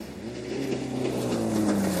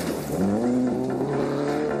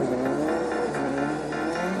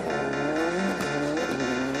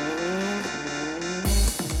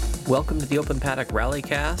Welcome to the Open Paddock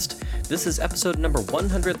RallyCast. This is episode number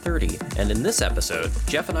 130, and in this episode,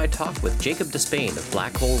 Jeff and I talk with Jacob Despain of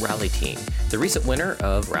Black Hole Rally Team, the recent winner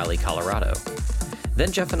of Rally Colorado.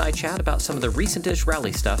 Then Jeff and I chat about some of the recent-ish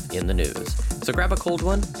rally stuff in the news. So grab a cold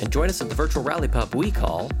one and join us at the virtual rally pub we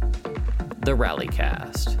call the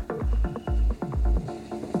RallyCast.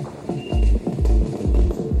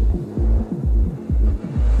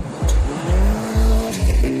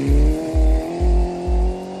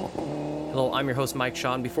 Hello, I'm your host, Mike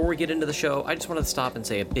Shaw. Before we get into the show, I just wanted to stop and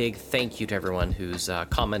say a big thank you to everyone who's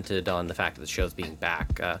commented on the fact that the show's being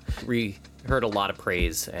back. We heard a lot of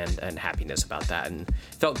praise and happiness about that, and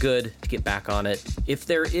felt good to get back on it. If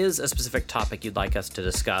there is a specific topic you'd like us to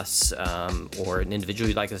discuss, or an individual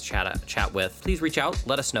you'd like us to chat with, please reach out,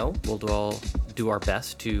 let us know. We'll do our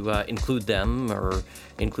best to include them or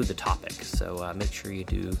include the topic. So make sure you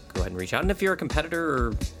do go ahead and reach out. And if you're a competitor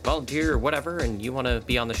or volunteer or whatever and you want to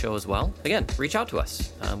be on the show as well, again, reach out to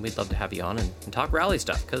us. We'd love to have you on and talk rally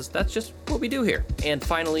stuff, because that's just what we do here. And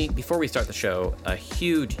finally, before we start the show, a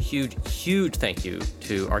huge thank you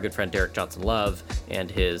to our good friend Derek Johnson Love and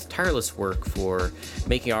his tireless work for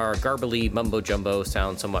making our garbly mumbo jumbo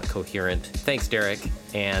sound somewhat coherent. Thanks, Derek.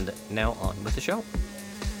 And now on with the show.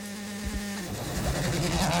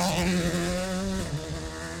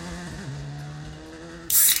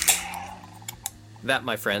 That,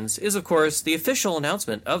 my friends, is, of course, the official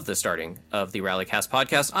announcement of the starting of the RallyCast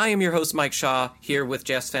podcast. I am your host, Mike Shaw, here with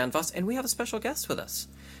Jess Van Voss, and we have a special guest with us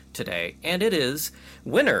today, and it is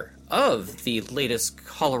winner of the latest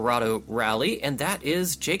Colorado rally, and that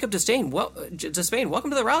is Jacob Despain. Despain,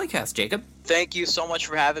 welcome to the RallyCast, Jacob. Thank you so much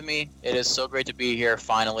for having me. It is so great to be here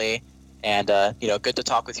finally, and good to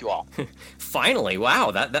talk with you all. Finally,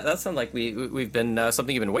 wow, that sounds like we've been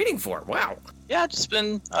something you've been waiting for. Wow. Yeah, just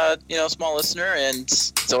been a small listener, and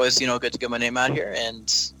it's always good to get my name out here,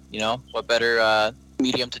 and what better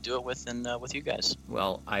medium to do it with than with you guys.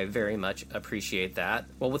 Well, I very much appreciate that.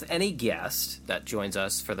 Well, with any guest that joins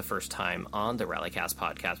us for the first time on the RallyCast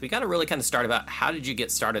podcast, we got to really kind of start about how did you get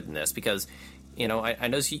started in this? Because, I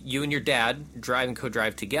know you and your dad drive and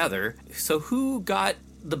co-drive together. So who got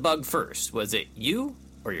the bug first? Was it you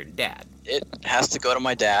or your dad? It has to go to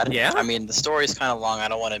my dad. Yeah? I mean, the story's kind of long. I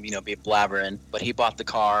don't want to, be blabbering. But he bought the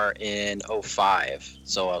car in 2005,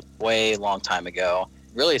 so a way long time ago.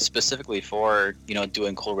 Really specifically for,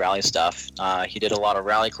 doing cool rally stuff. He did a lot of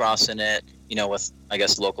rallycross in it, with, I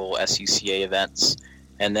guess, local SUCA events.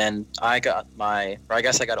 And then I got I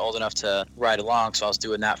got old enough to ride along, so I was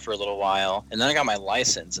doing that for a little while. And then I got my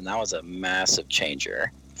license, and that was a massive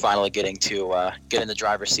changer. Finally getting to get in the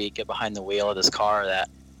driver's seat, get behind the wheel of this car that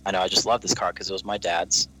I just love this car because it was my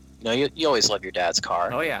dad's. You always love your dad's car.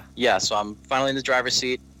 Oh, yeah. Yeah, so I'm finally in the driver's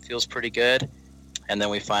seat. Feels pretty good. And then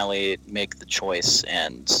we finally make the choice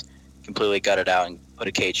and completely gut it out and put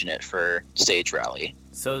a cage in it for stage rally.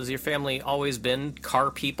 So has your family always been car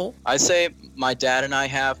people? I'd say my dad and I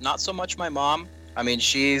have. Not so much my mom. I mean,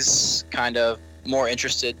 she's kind of more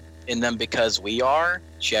interested in them because we are.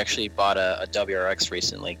 She actually bought a WRX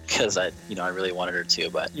recently because I really wanted her to.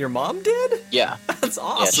 But your mom did? Yeah. That's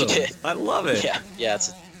awesome. Yeah, she did. I love it. Yeah.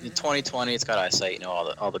 It's in 2020. It's got eyesight,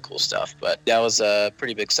 all the cool stuff. But that was a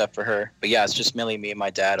pretty big step for her. But yeah, it's just mainly me and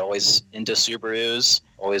my dad. Always into Subarus.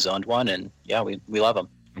 Always owned one, and yeah, we love them.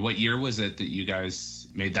 What year was it that you guys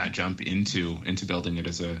made that jump into building it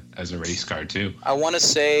as a race car too? I want to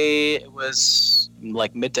say it was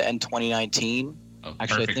like mid to end 2019. Oh,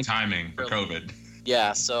 actually, perfect timing for COVID.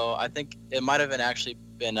 Yeah, so I think it might have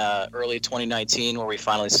been early 2019 where we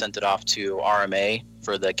finally sent it off to RMA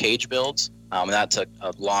for the cage builds. And that took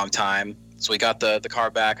a long time. So we got the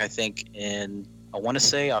car back, I think, in, I want to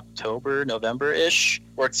say October, November-ish.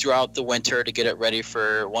 Worked throughout the winter to get it ready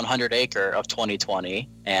for 100 Acre of 2020.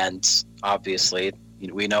 And obviously,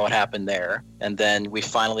 we know what happened there. And then we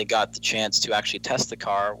finally got the chance to actually test the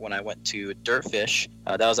car when I went to Dirtfish.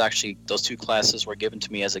 That was actually, those two classes were given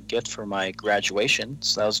to me as a gift for my graduation.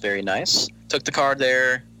 So that was very nice. Took the car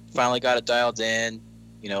there, finally got it dialed in,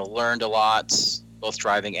 learned a lot, both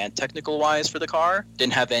driving and technical wise for the car.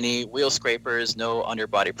 Didn't have any wheel scrapers, no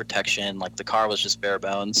underbody protection. Like the car was just bare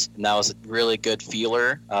bones. And that was a really good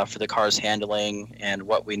feeler for the car's handling and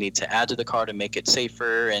what we need to add to the car to make it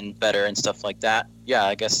safer and better and stuff like that. Yeah,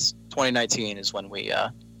 I guess 2019 is when we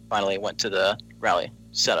finally went to the rally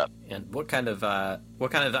setup. And what kind of I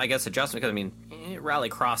guess adjustment? Because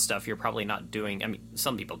rallycross stuff, you're probably not doing. I mean,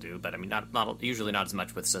 some people do, but I mean, not usually not as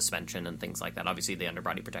much with suspension and things like that. Obviously, the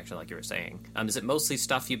underbody protection, like you were saying. Is it mostly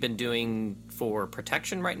stuff you've been doing for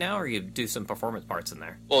protection right now, or you do some performance parts in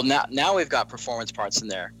there? Well, now we've got performance parts in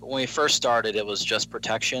there. But when we first started, it was just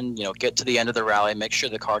protection. Get to the end of the rally, make sure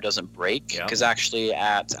the car doesn't break. Because actually,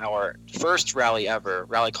 at our first rally ever,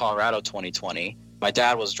 Rally Colorado 2020, my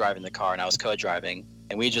dad was driving the car and I was co-driving,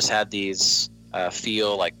 and we just had these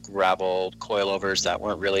feel like gravel coilovers that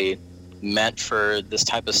weren't really meant for this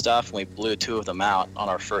type of stuff, and we blew 2 of them out on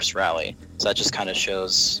our first rally. So that just kind of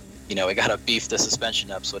shows, we got to beef the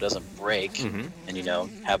suspension up so it doesn't break and,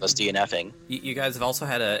 have us DNFing. You guys have also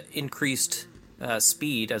had a increased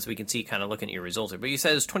speed, as we can see kind of looking at your results. But you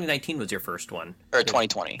said 2019 was your first one. Or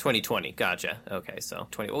 2020. 2020, gotcha. Okay, so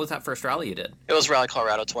what was that first rally you did? It was Rally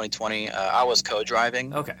Colorado 2020. I was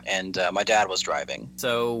co-driving. Okay. And my dad was driving.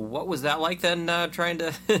 So what was that like then, trying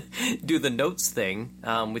to do the notes thing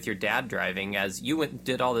with your dad driving, as you went and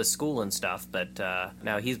did all this school and stuff, but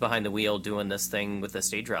now he's behind the wheel doing this thing with the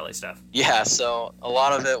stage rally stuff? Yeah, so a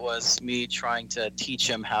lot of it was me trying to teach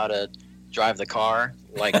him how to drive the car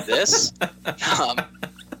like this.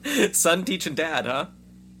 Son teaching dad, huh?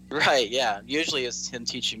 Right, yeah. Usually it's him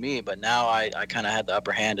teaching me, but now I kind of had the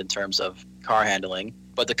upper hand in terms of car handling.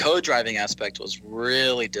 But the co-driving aspect was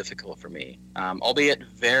really difficult for me, albeit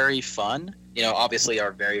very fun. Obviously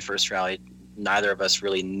our very first rally, neither of us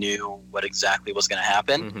really knew what exactly was going to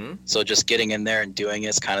happen. Mm-hmm. So just getting in there and doing it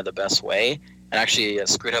is kind of the best way. And actually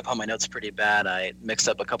screwed up on my notes pretty bad. I mixed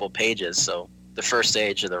up a couple pages, so the first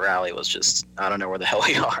stage of the rally was just, I don't know where the hell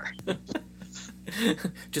we are.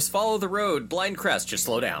 Just follow the road, blind crest, just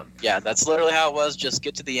slow down. Yeah, that's literally how it was. Just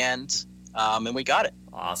get to the end, and we got it.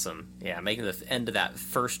 Awesome. Yeah, making the end of that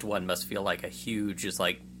first one must feel like a huge, just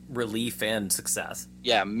like, relief and success.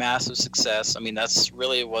 Yeah, massive success. I mean, that's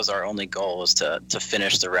really was our only goal, was to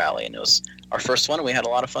finish the rally, and it was our first one, and we had a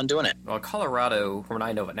lot of fun doing it. Well, Colorado, when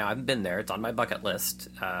I know it now, I haven't been there. It's on my bucket list.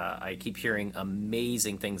 I keep hearing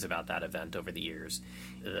amazing things about that event over the years.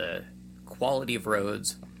 The quality of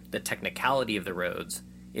roads, the technicality of the roads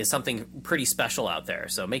is something pretty special out there.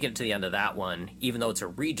 So making it to the end of that one, even though it's a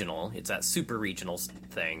regional, it's that super regional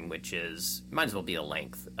thing, which is, might as well be the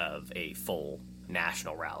length of a full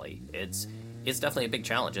national rally. It's definitely a big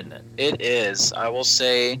challenge, isn't it? It is. I will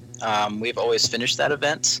say we've always finished that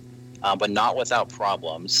event, but not without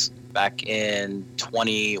problems. Back in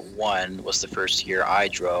 21 was the first year I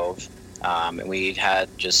drove, and we had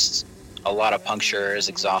just a lot of punctures,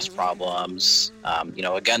 exhaust problems,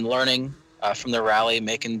 again, learning from the rally,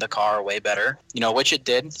 making the car way better, which it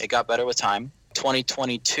did. It got better with time.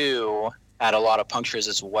 2022 had a lot of punctures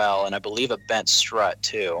as well, and I believe a bent strut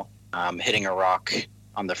too. Hitting a rock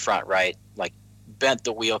on the front right, like bent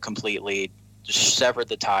the wheel completely, just severed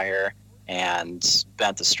the tire, and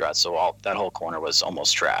bent the strut. So that whole corner was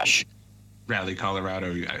almost trash. Rally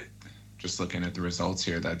Colorado, just looking at the results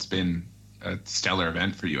here, that's been a stellar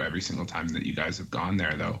event for you every single time that you guys have gone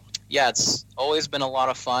there, though. Yeah, it's always been a lot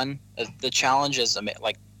of fun. The challenge is,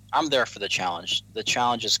 I'm there for the challenge. The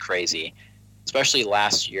challenge is crazy, especially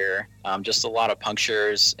last year. Just a lot of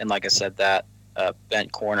punctures, and like I said, that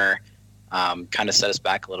bent corner kind of set us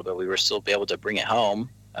back a little bit. We were still able to bring it home,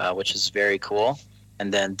 which is very cool.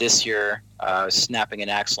 And then this year, snapping an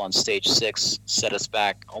axle on stage 6 set us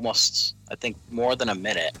back almost, I think, more than a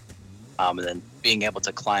minute. And then being able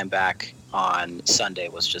to climb back on Sunday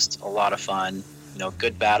was just a lot of fun.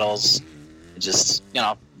 Good battles. Just,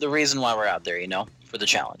 the reason why we're out there, for the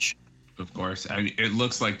challenge. Of course. It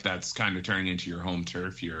looks like that's kind of turning into your home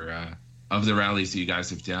turf. Of the rallies that you guys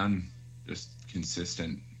have done, just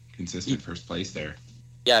consistent first place there.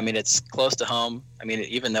 Yeah, it's close to home.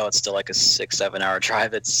 Even though it's still like a 6-7 hour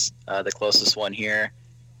drive, it's the closest one here.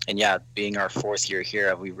 And yeah, being our 4th year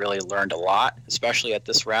here, we really learned a lot, especially at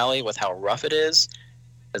this rally with how rough it is.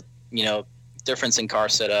 Difference in car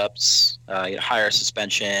setups, higher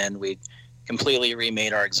suspension. We completely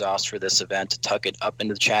remade our exhaust for this event to tuck it up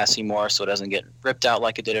into the chassis more so it doesn't get ripped out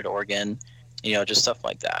like it did at Oregon. Just stuff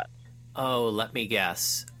like that. Oh, let me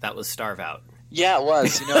guess. That was Starve Out. Yeah, it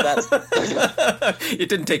was. That's... It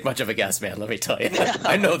didn't take much of a guess, man, let me tell you.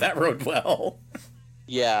 I know that road well.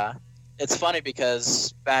 Yeah. It's funny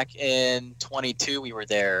because back in 22 we were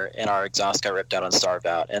there and our exhaust got ripped out on Starve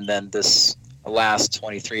Out. And then this last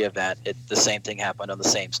 23 event, the same thing happened on the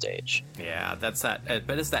same stage. Yeah, that's that.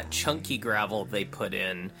 But it's that chunky gravel they put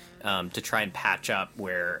in to try and patch up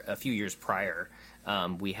where a few years prior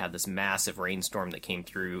we had this massive rainstorm that came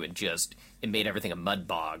through and just it made everything a mud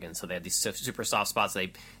bog, and so they had these super soft spots.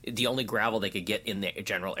 The only gravel they could get in the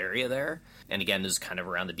general area there, and again, this is kind of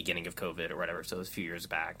around the beginning of COVID or whatever, so it was a few years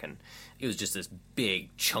back, and it was just this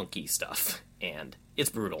big, chunky stuff, and it's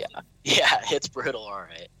brutal. Yeah, it's brutal, all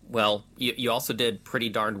right. Well, you also did pretty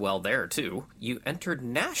darned well there, too. You entered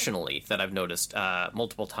nationally, that I've noticed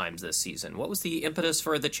multiple times this season. What was the impetus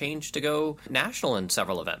for the change to go national in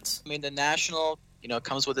several events? I mean, the national,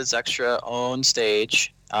 comes with its extra own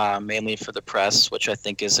stage, mainly for the press, which I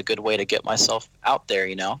think is a good way to get myself out there,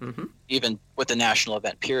 Mm-hmm. Even with the national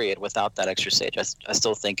event period, without that extra stage, I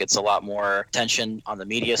still think it's a lot more attention on the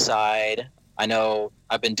media side. I know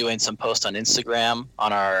I've been doing some posts on Instagram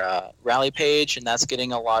on our rally page, and that's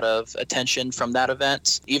getting a lot of attention from that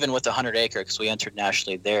event, even with the 100 acre, because we entered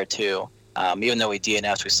nationally there too. Even though we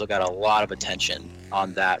DNF'd, we still got a lot of attention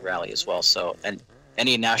on that rally as well. So, and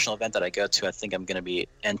any national event that I go to, I think I'm going to be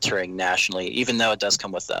entering nationally, even though it does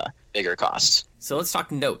come with a bigger cost. So let's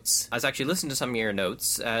talk notes. I was actually listening to some of your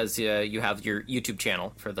notes as you have your YouTube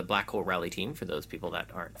channel for the Black Hole Rally team, for those people that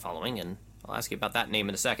aren't following, and I'll ask you about that name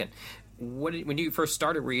in a second. When you first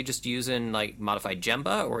started, were you just using like modified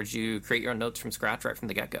Gemba, or did you create your own notes from scratch right from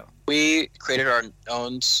the get-go? We created our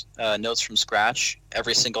own notes from scratch.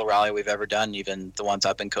 Every single rally we've ever done, even the ones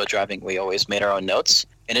I've been co-driving, we always made our own notes.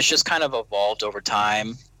 And it's just kind of evolved over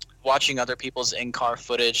time. Watching other people's in-car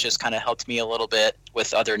footage just kind of helped me a little bit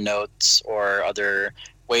with other notes or other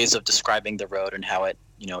ways of describing the road and how it,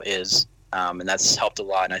 is. And that's helped a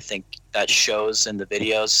lot. And I think that shows in the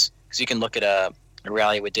videos, because you can look at a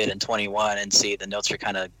rally we did in 21 and see the notes are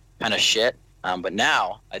kind of shit. But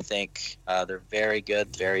now I think they're very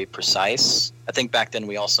good, very precise. I think back then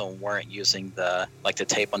we also weren't using the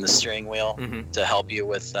tape on the steering wheel to help you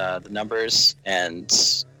with the numbers. And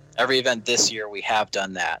every event this year we have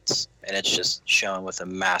done that. And it's just shown with a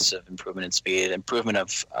massive improvement in speed, improvement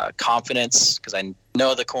of confidence, because I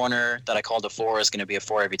know the corner that I called a 4 is going to be a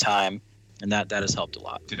 4 every time. And that has helped a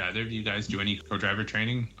lot. Did either of you guys do any co-driver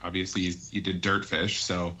training? Obviously, you did Dirtfish,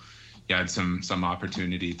 so you had some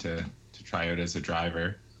opportunity to try out as a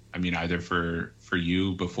driver. I mean, either for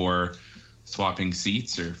you before swapping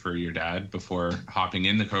seats, or for your dad before hopping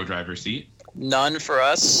in the co-driver seat? None for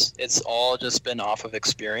us. It's all just been off of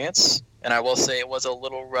experience. And I will say it was a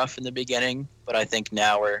little rough in the beginning, but I think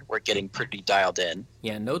now we're getting pretty dialed in.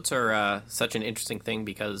 Yeah, notes are such an interesting thing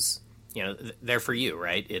because they're for you,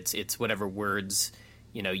 right? It's whatever words,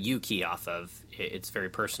 you key off of. It's very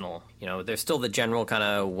personal. There's still the general kind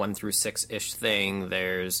of 1 through 6-ish thing.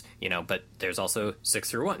 There's, but there's also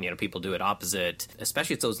 6 through 1. People do it opposite.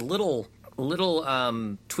 Especially it's those little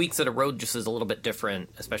tweaks that a road just is a little bit different,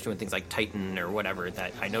 especially when things like Titan or whatever,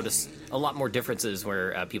 that I notice a lot more differences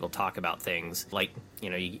where people talk about things. Like,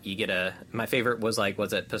 you get my favorite was it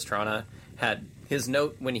Pastrana had his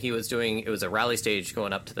note when he was doing, it was a rally stage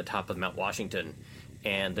going up to the top of Mount Washington,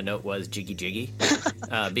 and the note was jiggy jiggy,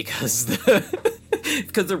 because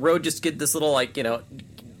the road just get this little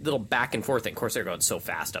little back and forth thing. Of course, they're going so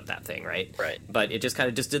fast up that thing, right? Right. But it just kind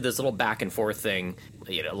of just did this little back and forth thing,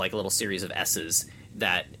 like a little series of S's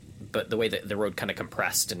but the way that the road kind of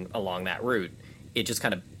compressed and along that route, it just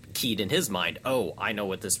kind of keyed in his mind, oh, I know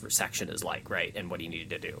what this section is like, right, and what he needed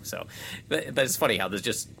to do. So, but it's funny how there's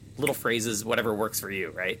just little phrases, whatever works for you,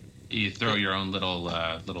 right? You throw your own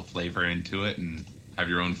little flavor into it and have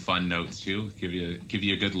your own fun notes too. Give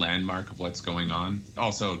you a good landmark of what's going on.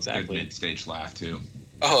 Also, exactly. Good mid-stage laugh too.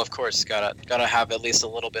 Oh, of course, gotta have at least a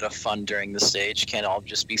little bit of fun during the stage. Can't all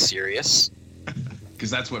just be serious. Because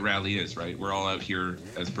that's what rally is, right? We're all out here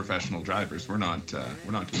as professional drivers. We're not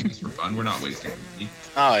doing this for fun. We're not wasting money.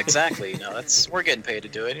 Oh, exactly. We're getting paid to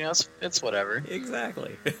do it. It's whatever.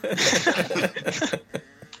 Exactly.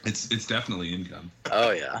 It's definitely income. Oh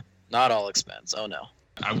yeah, not all expense. Oh no.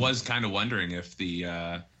 I was kind of wondering if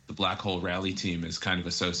the Black Hole Rally team is kind of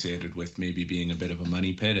associated with maybe being a bit of a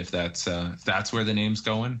money pit, if that's where the name's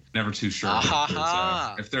going. Never too sure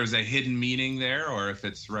if there's a hidden meaning there, or if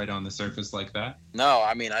it's right on the surface like that. No,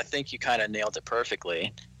 I mean, I think you kind of nailed it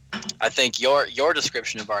perfectly. I think your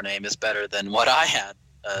description of our name is better than what I had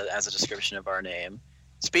as a description of our name.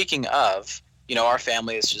 Speaking of, our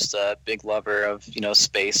family is just a big lover of,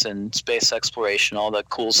 space and space exploration, all the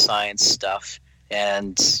cool science stuff.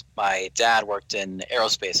 And my dad worked in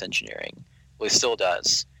aerospace engineering. Well, he still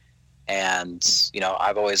does. And,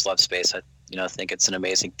 I've always loved space. I think it's an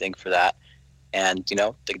amazing thing for that. And,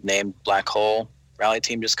 the name Black Hole Rally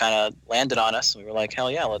Team just kind of landed on us. And we were like,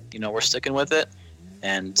 hell yeah, we're sticking with it.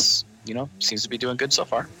 And, seems to be doing good so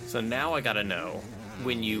far. So now I got to know,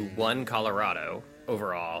 when you won Colorado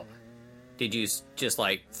overall, did you just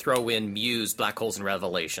throw in Muse, Black Holes and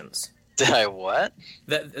Revelations? Did I what?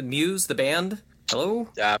 The Muse, the band? Hello?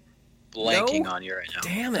 Blanking No? on you right now.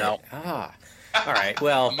 Damn it. No. Ah. All right,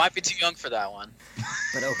 well, I might be too young for that one.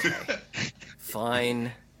 but okay.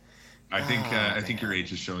 Fine. I think your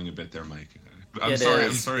age is showing a bit there, Mike. I'm It sorry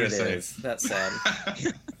is. to It say. is. That's sad.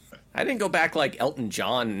 I didn't go back like Elton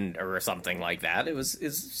John or something like that.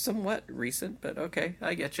 Is somewhat recent, but okay,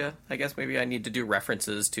 I get you. I guess maybe I need to do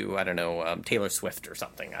references to, I don't know, Taylor Swift or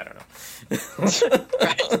something. I don't know.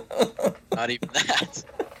 Right. Not even that.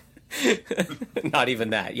 Not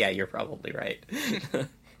even that. Yeah, you're probably right.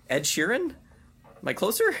 Ed Sheeran? Am I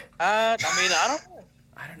closer? I mean, I don't know.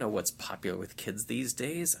 I don't know what's popular with kids these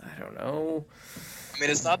days. I don't know. I mean,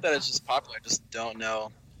 it's not that it's just popular. I just don't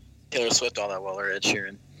know Taylor Swift all that well, or Ed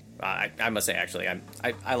Sheeran. I must say, actually,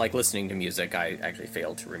 I like listening to music. I actually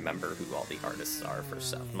fail to remember who all the artists are for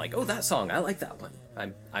stuff. I'm like, oh, that song, I like that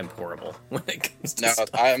one. I'm horrible when it comes to stuff.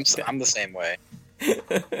 I'm the same way.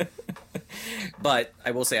 But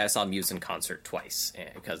I will say I saw Muse in concert twice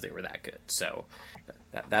because they were that good. So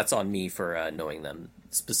that's on me for knowing them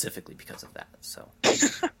specifically because of that. So.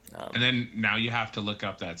 And then now you have to look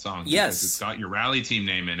up that song. Yes. Because it's got your rally team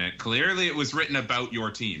name in it. Clearly it was written about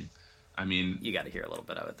your team. I mean, you got to hear a little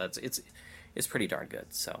bit of it. It's pretty darn good.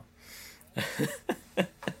 So.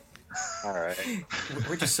 All right.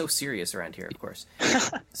 We're just so serious around here, of course.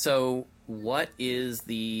 So, what is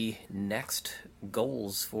the next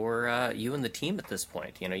goals for you and the team at this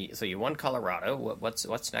point? You know, so you won Colorado.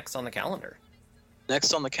 What's next on the calendar?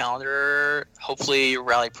 Next on the calendar, hopefully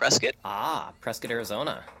Rally Prescott. Prescott,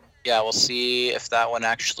 Arizona. Yeah, we'll see if that one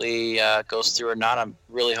actually goes through or not. I'm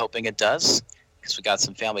really hoping it does, because we got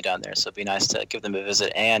some family down there, so it'd be nice to give them a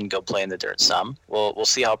visit and go play in the dirt some. We'll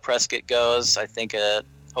see how Prescott goes. I think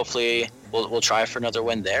hopefully we'll try for another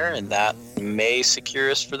win there, and that may secure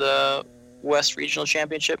us for the West Regional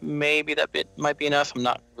Championship. Maybe that bit might be enough. I'm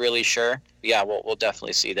not really sure. But yeah, we'll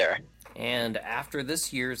definitely see there. And after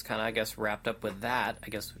this year's kind of, I guess, wrapped up with that, I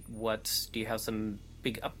guess, do you have some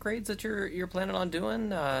big upgrades that you're planning on doing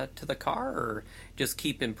to the car, or just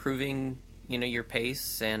keep improving, you know, your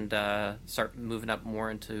pace and start moving up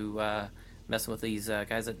more into messing with these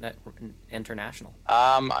guys at International?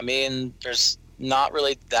 I mean, there's not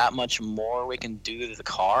really that much more we can do to the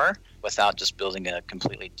car without just building a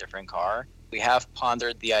completely different car. We have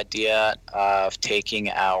pondered the idea of taking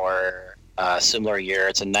our similar year.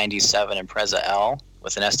 It's a 97 Impreza L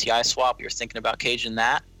with an STI swap. We were thinking about caging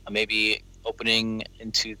that, maybe opening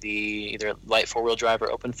into the either light four-wheel drive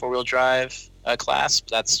or open four-wheel drive class. But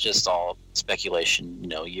that's just all speculation, you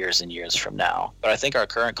know, years and years from now. But I think our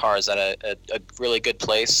current car is at a really good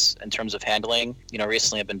place in terms of handling. You know,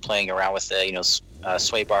 recently I've been playing around with the,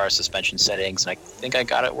 sway bar suspension settings, and I think I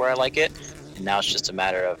got it where I like it. And now it's just a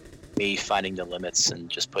matter of me finding the limits and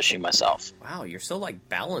just pushing myself. Wow, you're so like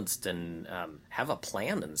balanced and have a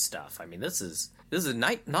plan and stuff. I mean, this is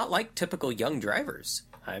not like typical young drivers.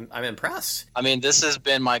 I'm impressed. I mean, this has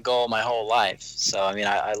been my goal my whole life. So, I mean,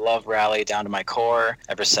 I love rally down to my core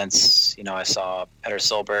ever since, I saw Petter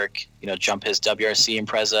Solberg, jump his WRC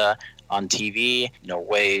Impreza on TV,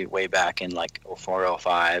 way back in like 04,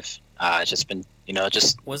 05. It's just been,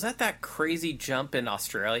 Was that crazy jump in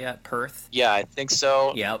Australia at Perth? Yeah, I think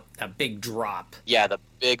so. Yeah, a big drop. Yeah, the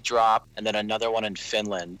big drop. And then another one in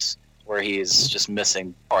Finland where he's just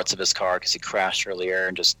missing parts of his car because he crashed earlier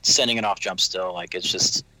and just sending it off jump still. Like, it's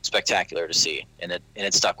just spectacular to see, and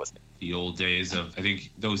it stuck with me. The old days of, I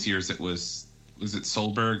think those years it was it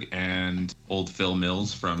Solberg and old Phil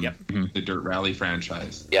Mills from the Dirt Rally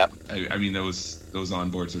franchise. Yep. I mean, those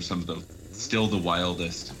onboards are some of the still the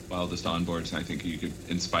wildest onboards, and I think you could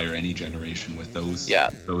inspire any generation with those. Yeah,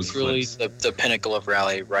 those really the pinnacle of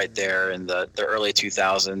rally right there in the early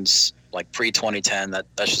 2000s, like pre-2010.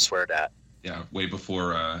 That's just where it's at. Yeah, way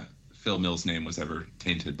before Phil Mills' name was ever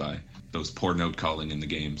tainted by those poor note calling in the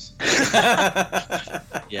games.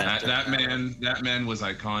 Yeah, that man was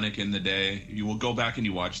iconic in the day. You will go back and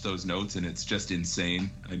you watch those notes, and it's just insane.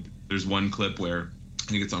 There's one clip where I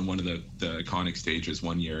think it's on one of the iconic stages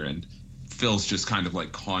one year, and Phil's just kind of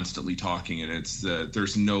like constantly talking, and it's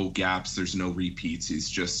there's no gaps, there's no repeats.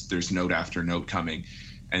 There's note after note coming,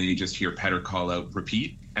 and you just hear Petter call out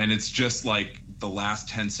repeat, and it's just like the last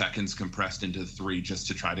 10 seconds compressed into 3 just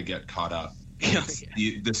to try to get caught up.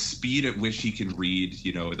 The speed at which he can read,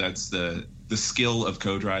 that's the skill of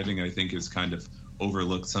co-driving, I think, is kind of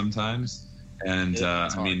overlooked sometimes. And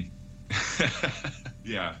I mean,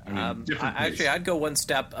 Yeah, I mean, different Actually, pace. I'd go one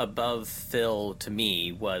step above Phil. To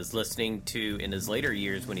me, was listening to in his later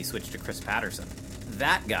years when he switched to Chris Patterson.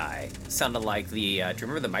 That guy sounded like the. Do you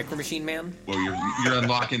remember the Micro Machine Man? Well, you're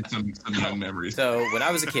unlocking some young memories. So when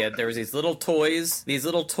I was a kid, there was these little toys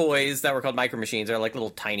that were called Micro Machines. They're like little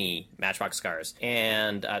tiny Matchbox cars,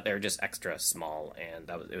 and they're just extra small, and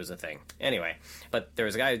it was a thing. Anyway, but there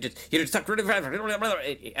was a guy who just talked really fast.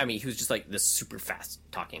 I mean, he was just like this super fast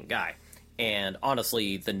talking guy, and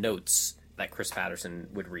honestly, the notes that Chris Patterson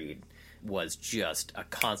would read was just a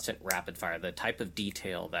constant rapid fire. The type of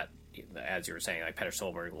detail that, as you were saying, like Peter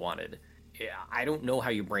Solberg wanted. I don't know how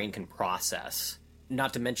your brain can process.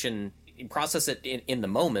 Not to mention process it in the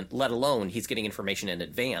moment, let alone he's getting information in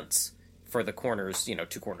advance for the corners,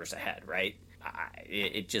 2 corners ahead, right?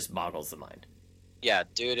 It just boggles the mind. Yeah,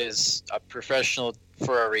 dude is a professional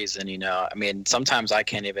for a reason, I mean, sometimes I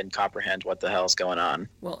can't even comprehend what the hell's going on.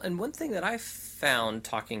 Well, and one thing that I've found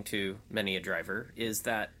talking to many a driver is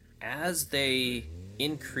that as they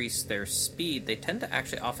increase their speed, they tend to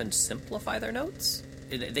actually often simplify their notes.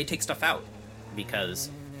 They take stuff out because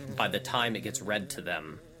by the time it gets read to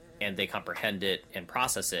them and they comprehend it and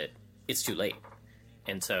process it, it's too late.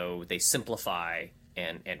 And so they simplify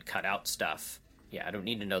and cut out stuff. Yeah, I don't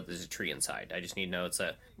need to know there's a tree inside. I just need to know it's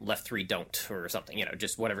a left 3 don't or something,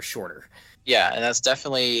 just whatever shorter. Yeah, and that's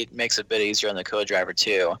definitely makes it a bit easier on the co-driver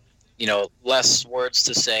too. Less words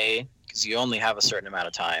to say because you only have a certain amount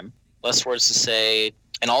of time. Less words to say.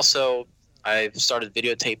 And also, I've started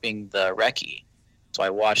videotaping the recce. So I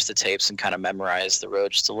watch the tapes and kind of memorize the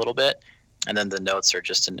road just a little bit. And then the notes are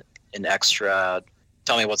just an extra,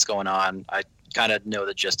 tell me what's going on. I kind of know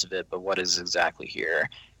the gist of it, but what is exactly here?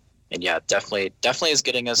 And yeah, definitely is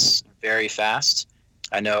getting us very fast.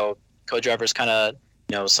 I know co-drivers kind of,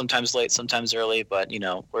 sometimes late, sometimes early, but,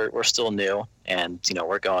 we're still new and,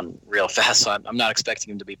 we're going real fast. So I'm not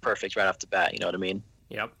expecting him to be perfect right off the bat. You know what I mean?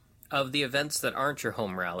 Yep. Of the events that aren't your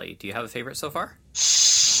home rally, do you have a favorite so far?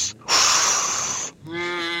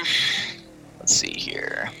 Let's see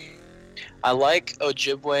here. I like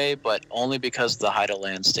Ojibwe, but only because of the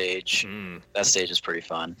Heideland stage. That stage is pretty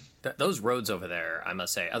fun. Those roads over there, I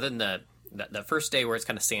must say, other than the first day where it's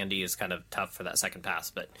kind of sandy is kind of tough for that second pass,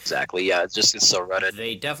 but exactly, yeah, it just gets so rutted.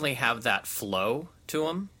 They definitely have that flow to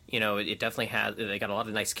them. It definitely has. They got a lot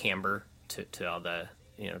of nice camber to all the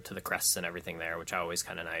to the crests and everything there, which I always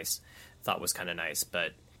thought was kind of nice,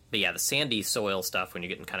 but yeah, the sandy soil stuff when you're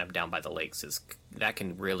getting kind of down by the lakes that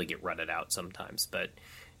can really get rutted out sometimes. But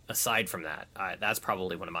aside from that, that's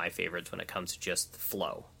probably one of my favorites when it comes to just the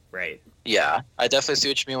flow, right? Yeah, I definitely see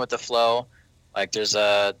what you mean with the flow. Like there's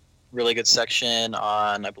a really good section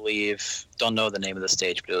on, I believe, don't know the name of the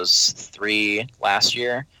stage, but it was 3 last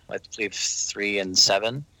year. I believe 3 and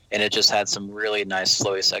 7. And it just had some really nice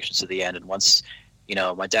flowy sections to the end. And once,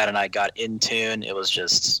 my dad and I got in tune, it was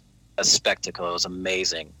just a spectacle. It was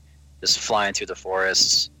amazing. Just flying through the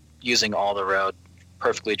forests, using all the road,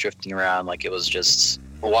 perfectly drifting around. Like it was just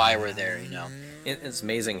why we're there, It's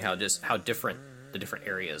amazing how different the different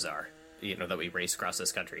areas are, that we race across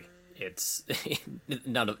this country. It's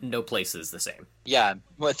no place is the same. Yeah,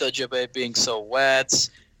 with Ojibwe being so wet,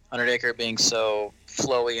 100 Acre being so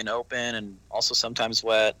flowy and open, and also sometimes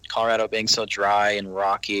wet, Colorado being so dry and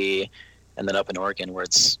rocky, and then up in Oregon where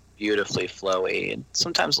it's beautifully flowy and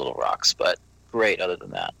sometimes little rocks, but great other than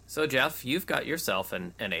that. So Jeff, you've got yourself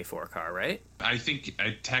an NA4 car, right? I think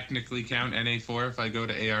I technically count NA4 if I go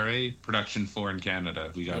to ARA, production 4 in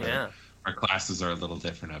Canada. We got our classes are a little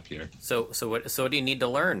different up here. So what do you need to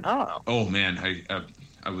learn? Oh man,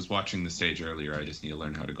 I was watching the stage earlier. I just need to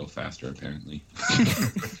learn how to go faster apparently.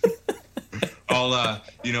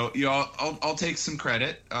 I'll take some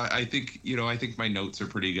credit. I think my notes are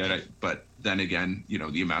pretty good. But then again,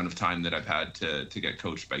 the amount of time that I've had to get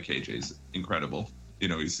coached by KJ is incredible.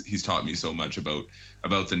 He's taught me so much about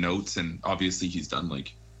the notes, and obviously he's done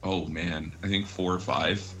I think 4 or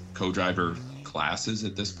 5 co-driver classes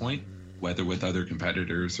at this point, whether with other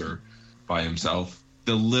competitors or by himself.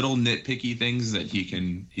 The little nitpicky things that he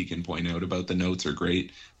can point out about the notes are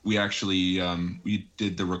great. We actually we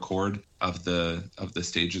did the record of the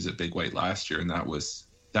stages at Big White last year, and that was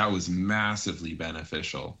massively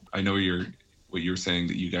beneficial. I know what you're saying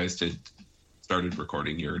that you guys started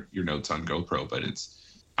recording your notes on GoPro, but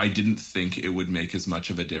I didn't think it would make as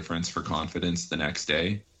much of a difference for confidence the next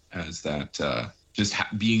day as that just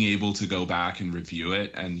being able to go back and review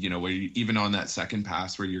it. And, where even on that second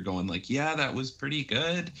pass where you're going yeah, that was pretty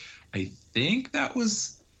good. I think that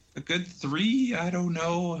was a good 3. I don't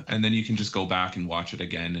know. And then you can just go back and watch it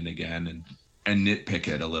again and again and nitpick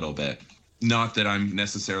it a little bit. Not that I'm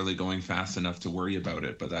necessarily going fast enough to worry about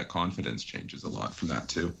it, but that confidence changes a lot from that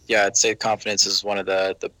too. Yeah, I'd say confidence is one of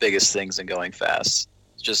the biggest things in going fast.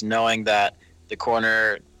 Just knowing that the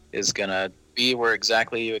corner is going to be where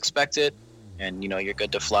exactly you expect it, and, you're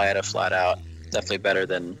good to fly at it flat out. Definitely better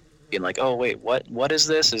than being like, oh, wait, what is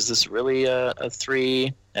this? Is this really a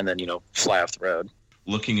 3? And then, fly off the road.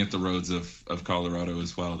 Looking at the roads of Colorado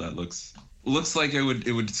as well, that looks like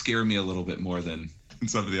it would scare me a little bit more than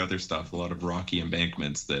some of the other stuff. A lot of rocky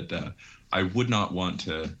embankments that I would not want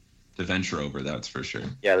to venture over, that's for sure.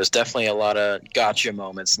 Yeah, there's definitely a lot of gotcha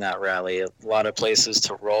moments in that rally. A lot of places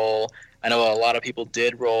to roll. I know a lot of people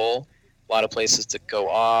did roll. A lot of places to go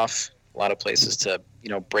off. A lot of places to,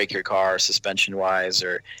 break your car suspension-wise,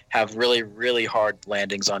 or have really, really hard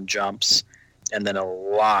landings on jumps. And then a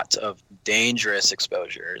lot of dangerous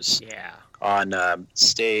exposures. Yeah. On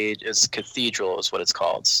stage, it's Cathedral is what it's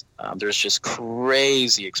called. There's just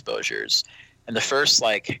crazy exposures. And the first,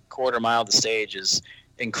 quarter mile of the stage is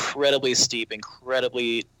incredibly steep,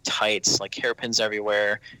 incredibly tight, hairpins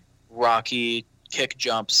everywhere, rocky, kick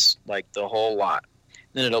jumps, the whole lot.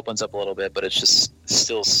 Then it opens up a little bit, but it's just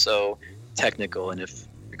still so technical. And if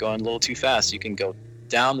you're going a little too fast, you can go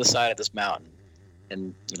down the side of this mountain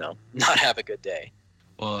and, not have a good day.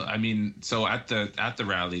 Well, I mean, so at the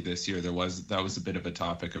rally this year, that was a bit of a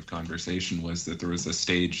topic of conversation, was that there was a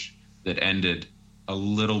stage that ended a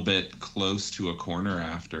little bit close to a corner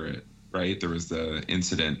after it, right? There was the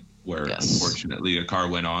incident where, Unfortunately, a car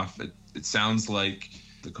went off. It sounds like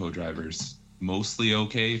the co-driver's mostly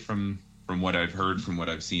okay from what I've heard, from what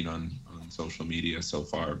I've seen on social media so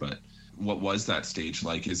far, but what was that stage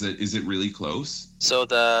like? Is it really close? So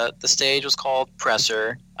the stage was called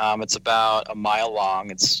Presser. It's about a mile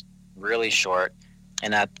long. It's really short,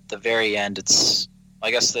 and at the very end,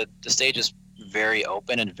 I guess the stage is very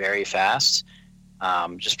open and very fast,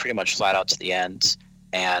 just pretty much flat out to the end.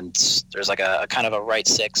 And there's a kind of a right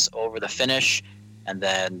 6 over the finish, and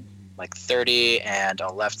then 30 and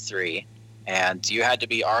a left 3, and you had to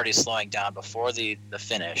be already slowing down before the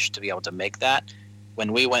finish to be able to make that.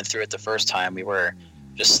 When we went through it the first time, we were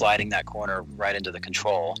just sliding that corner right into the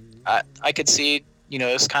control. I could see,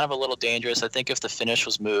 it's kind of a little dangerous. I think if the finish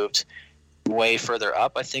was moved way further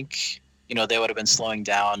up, I think, they would have been slowing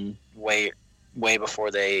down way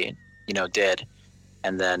before they, did.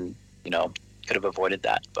 And then, could have avoided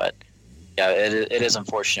that. But, yeah, it is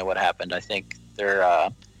unfortunate what happened. I think they're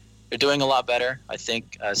doing a lot better. I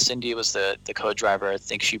think Cindy was the co-driver. I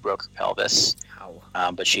think she broke her pelvis.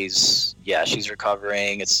 But she's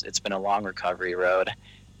recovering. It's been a long recovery road,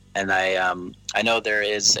 and I know there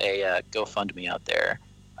is a GoFundMe out there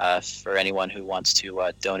for anyone who wants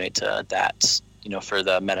to donate to that, for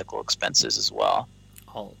the medical expenses as well.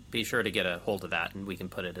 I'll be sure to get a hold of that, and we can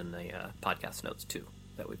put it in the podcast notes too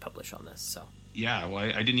that we publish on this. So yeah, well,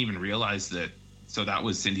 I didn't even realize that. So that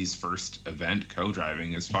was Cindy's first event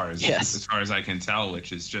co-driving, as far as I can tell,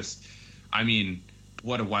 which is just, I mean,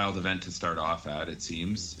 what a wild event to start off at, it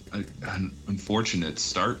seems. An unfortunate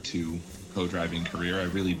start to co-driving career. I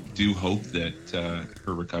really do hope that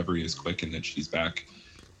her recovery is quick and that she's back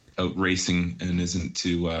out racing and isn't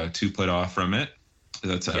too put off from it.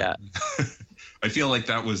 I feel like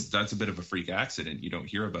that's a bit of a freak accident. You don't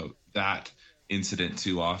hear about that incident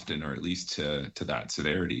too often, or at least to that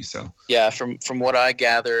severity. So yeah, from what I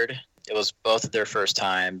gathered, it was both of their first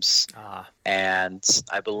times. And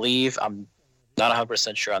I believe, I'm not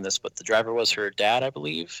 100% sure on this, but the driver was her dad, I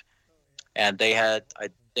believe. And they had, I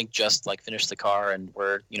think, just finished the car and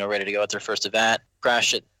were, ready to go at their first event.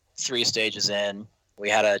 Crashed it 3 stages in. We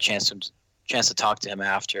had a chance to talk to him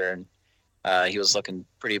after, and he was looking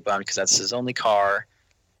pretty bummed because that's his only car,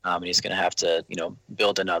 and he's going to have to,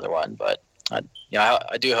 build another one. But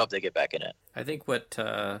I do hope they get back in it. I think what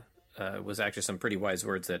was actually some pretty wise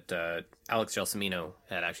words that Alex Gelsomino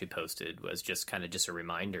had actually posted was just a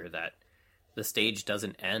reminder that the stage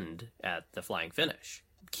doesn't end at the flying finish.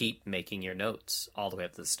 Keep making your notes all the way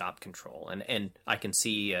up to the stop control. And I can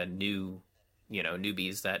see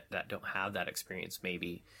newbies that don't have that experience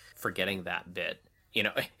maybe forgetting that bit. It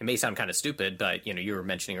may sound kind of stupid, but you were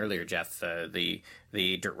mentioning earlier, Jeff, the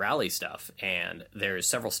dirt rally stuff, and there's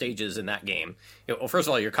several stages in that game. Well, first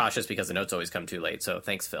of all, you're cautious because the notes always come too late, so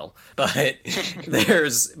thanks, Phil. But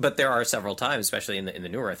there are several times, especially in the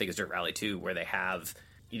newer, I think it's Dirt Rally 2, where they have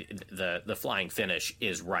the flying finish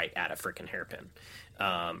is right at a freaking hairpin,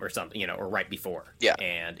 or something, or right before. Yeah.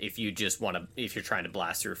 And if you just if you're trying to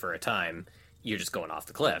blast through for a time, you're just going off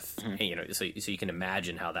the cliff. Mm-hmm. And, so you can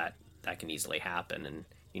imagine how that can easily happen, and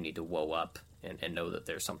you need to woe up and know that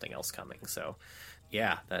there's something else coming. So,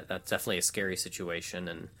 Yeah, that's definitely a scary situation,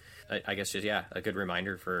 and I guess just, yeah, a good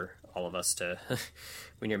reminder for all of us to,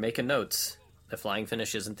 when you're making notes, the flying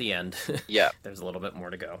finish isn't the end. Yeah. There's a little bit more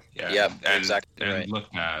to go. Yeah, Yep, and, exactly and right. look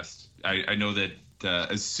past. I know that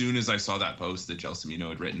as soon as I saw that post that Gelsomino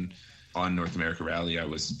had written on North America Rally, I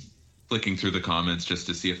was flicking through the comments just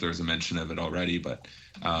to see if there was a mention of it already. But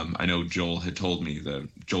I know Joel had told me,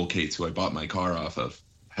 Joel Cates, who I bought my car off of,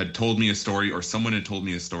 had told me a story, or someone had told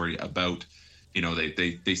me a story about,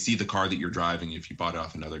 they see the car that you're driving. If you bought it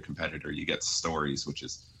off another competitor, you get stories, which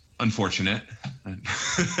is unfortunate.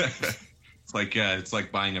 It's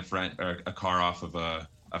like buying a friend or a car off of a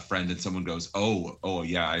friend, and someone goes, oh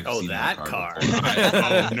yeah, I've seen that car.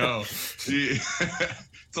 Oh no, it's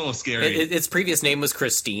a little scary. Its previous name was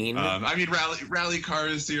Christine. I mean, rally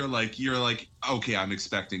cars. You're like, okay, I'm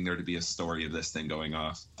expecting there to be a story of this thing going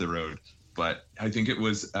off the road. But I think it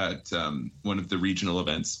was at one of the regional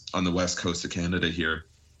events on the west coast of Canada here.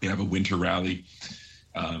 We have a winter rally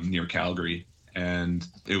near Calgary. And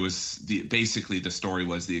it was basically the story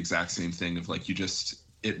was the exact same thing of like,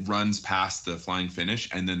 it runs past the flying finish,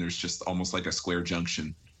 and then there's just almost like a square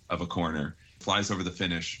junction of a corner, flies over the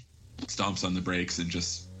finish, stomps on the brakes, and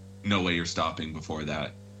just no way you're stopping before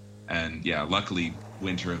that. And yeah, luckily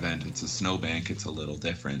winter event, it's a snowbank, it's a little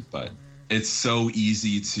different, but it's so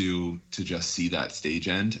easy to just see that stage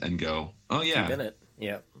end and go, oh yeah, Keep in it.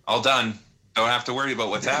 Yeah. All done. Don't have to worry about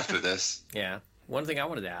what's after this. Yeah. One thing I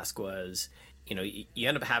wanted to ask was, you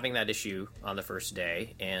end up having that issue on the first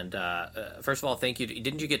day, and first of all, thank you.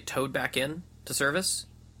 Didn't you get towed back in to service?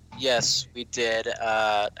 Yes, we did.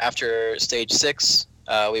 After stage 6,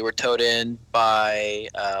 we were towed in by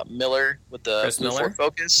Miller with the Chris Miller? Ford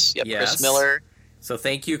Focus. Yep, Yes. Chris Miller. So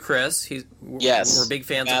thank you, Chris. Yes. We're big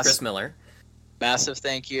fans of Chris Miller. Massive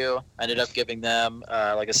thank you. I ended up giving them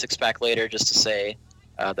like a 6-pack later just to say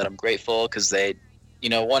that I'm grateful, because they,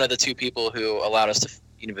 one of the 2 people who allowed us to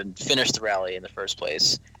even finish the rally in the first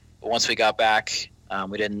place. But once we got back,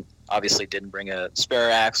 we didn't bring a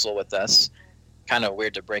spare axle with us. Kind of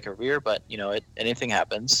weird to break a rear, but anything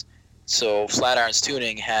happens. So Flatirons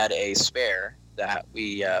Tuning had a spare that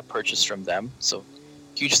we purchased from them. So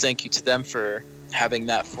huge thank you to them for having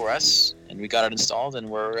that for us, and we got it installed, and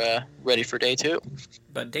we're ready for day 2.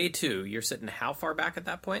 But day 2, you're sitting how far back at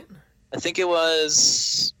that point? I think it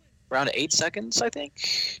was around 8 seconds, I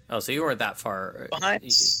think. Oh, so you weren't that far behind.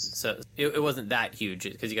 So it wasn't that huge,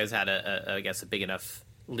 because you guys had I guess a big enough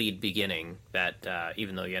lead beginning that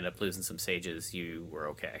even though you ended up losing some stages, you were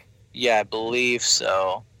okay. Yeah, I believe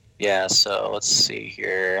so. Yeah, so let's see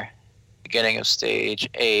here. Beginning of stage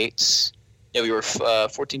 8. Yeah, we were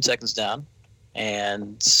 14 seconds down,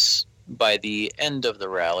 and by the end of the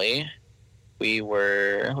rally, we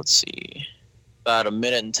were, about 1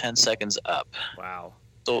 minute and 10 seconds up. Wow.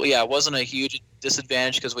 So yeah, it wasn't a huge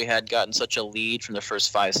disadvantage because we had gotten such a lead from the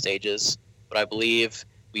first 5 stages, but I believe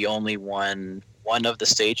we only won one of the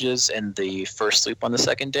stages in the first loop on the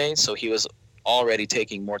second day, so he was already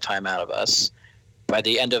taking more time out of us. By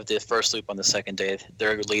the end of the first loop on the second day,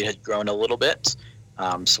 their lead had grown a little bit,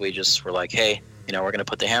 so we just were like, hey, we're going to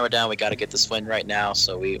put the hammer down, we got to get this win right now,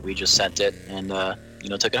 so we just sent it and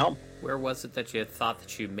took it home. Where was it that you thought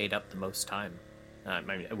that you made up the most time?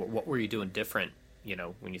 What were you doing different?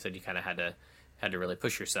 When you said you kind of had to really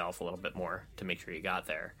push yourself a little bit more to make sure you got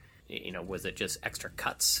there. Was it just extra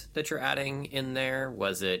cuts that you're adding in there?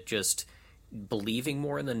 Was it just believing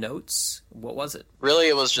more in the notes? What was it? Really,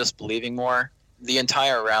 it was just believing more. The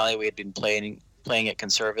entire rally, we had been playing it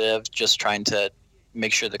conservative, just trying to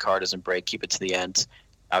make sure the car doesn't break, keep it to the end.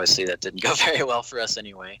 Obviously, that didn't go very well for us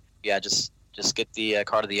anyway. Yeah, just get the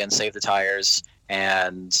car to the end, save the tires,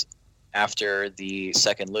 and after the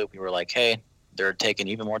second loop, we were like, hey, they're taking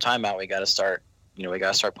even more time out. We got to start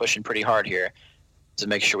pushing pretty hard here to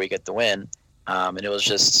make sure we get the win. And it was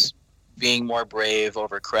just being more brave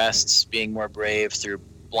over crests, being more brave through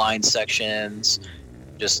blind sections,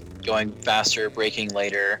 just going faster, braking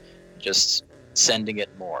later, just sending it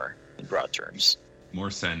more in broad terms. More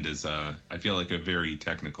send is, I feel like a very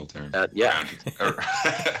technical term. Yeah.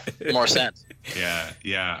 More send.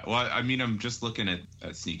 Yeah. Well, I mean, I'm just looking at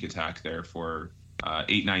sneak attack there for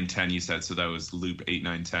 8, 9, 10, you said. So that was loop 8,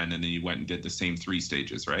 9, 10, and then you went and did the same 3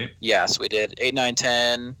 stages, right? Yes, we did 8, 9,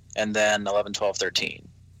 10, and then 11, 12, 13.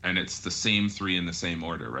 And it's the same 3 in the same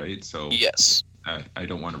order, right? So yes. I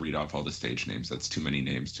don't want to read off all the stage names. That's too many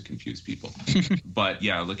names to confuse people. But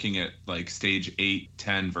yeah, looking at like stage 8,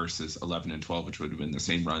 10 versus 11 and 12, which would have been the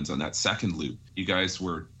same runs on that second loop, you guys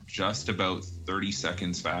were just about 30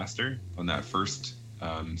 seconds faster on that first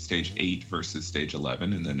stage 8 versus stage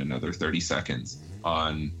 11, and then another 30 seconds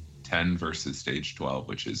on 10 versus stage 12,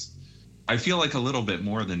 which is, I feel like a little bit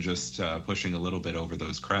more than just pushing a little bit over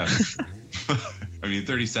those crests. I mean,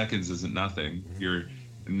 30 seconds isn't nothing. You're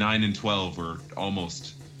 9 and 12 were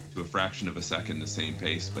almost to a fraction of a second the same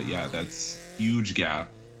pace. But yeah, that's huge gap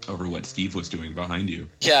over what Steve was doing behind you.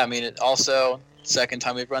 Yeah, I mean, it also, second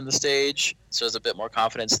time we've run the stage, so there's a bit more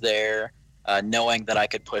confidence there, knowing that I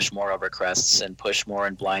could push more over crests and push more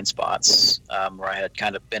in blind spots, where I had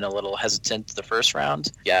kind of been a little hesitant the first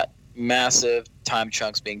round. Yeah, massive time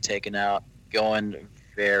chunks being taken out, going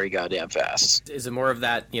very goddamn fast. Is it more of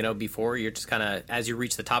that, before you're just kind of, as you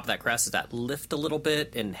reach the top of that crest, is that lift a little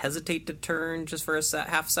bit and hesitate to turn just for a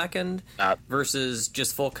half second versus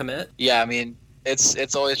just full commit? Yeah, I mean,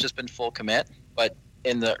 it's always just been full commit, but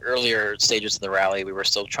in the earlier stages of the rally, we were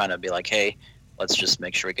still trying to be like, hey, let's just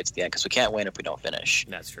make sure we get to the end, because we can't win if we don't finish.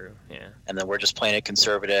 That's true, yeah. And then we're just playing it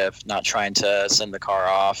conservative, not trying to send the car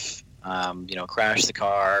off, crash the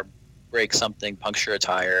car, break something, puncture a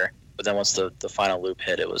tire. But then once the final loop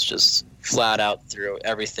hit, it was just flat out through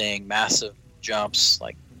everything, massive jumps,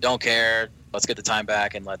 like, don't care, let's get the time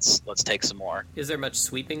back and let's take some more. Is there much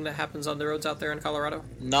sweeping that happens on the roads out there in Colorado?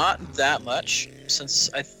 Not that much,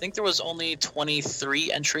 since I think there was only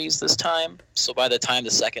 23 entries this time. So by the time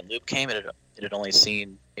the second loop came, it had only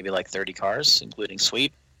seen maybe like 30 cars, including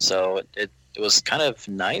sweep. So it was kind of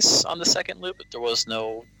nice on the second loop. There was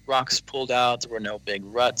no rocks pulled out. There were no big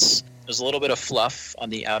ruts. There's a little bit of fluff on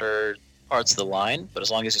the outer parts of the line, but as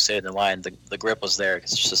long as you stayed in the line, the grip was there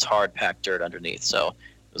because it's just hard packed dirt underneath. So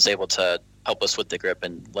it was able to help us with the grip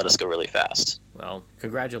and let us go really fast. Well,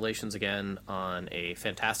 congratulations again on a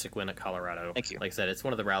fantastic win at Colorado. Thank you. Like I said, it's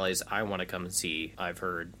one of the rallies I want to come and see. I've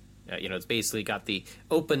heard, it's basically got the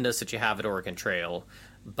openness that you have at Oregon Trail,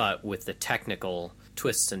 but with the technical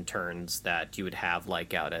twists and turns that you would have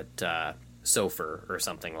like out at Sofer or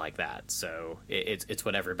something like that. So it's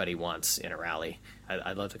what everybody wants in a rally.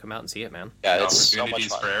 I'd love to come out and see it, man. Yeah, it's so much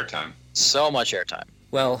fun. For airtime. So much airtime.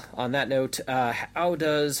 Well, on that note,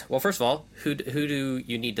 first of all, who do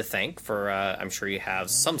you need to thank for, I'm sure you have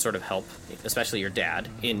some sort of help, especially your dad,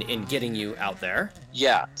 in getting you out there?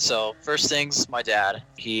 Yeah, so first things, my dad.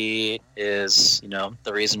 He is,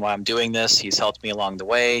 the reason why I'm doing this. He's helped me along the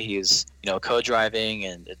way. He's, co-driving,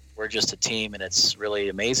 and we're just a team, and it's really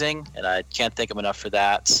amazing, and I can't thank him enough for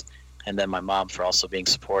that. And then my mom for also being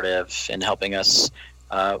supportive and helping us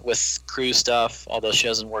with crew stuff. Although she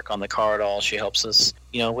doesn't work on the car at all, she helps us,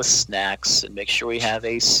 with snacks and make sure we have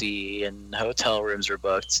AC and hotel rooms are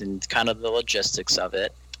booked and kind of the logistics of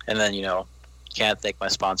it. And then, can't thank my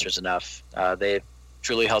sponsors enough. They've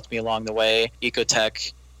truly helped me along the way.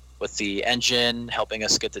 Ecotech with the engine, helping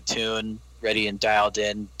us get the tune ready and dialed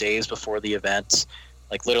in days before the event,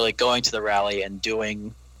 like literally going to the rally and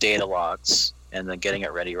doing data logs and then getting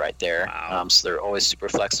it ready right there. Wow. So they're always super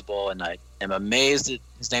flexible, and I am amazed.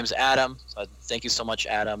 His name's Adam. So thank you so much,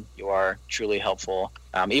 Adam. You are truly helpful.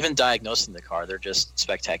 Even diagnosing the car, they're just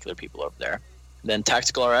spectacular people over there. And then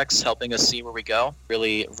Tactical RX helping us see where we go.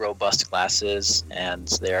 Really robust glasses, and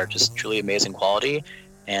they are just truly amazing quality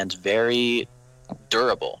and very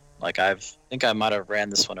durable. Like I think I might have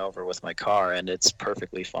ran this one over with my car, and it's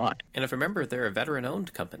perfectly fine. And if I remember, they're a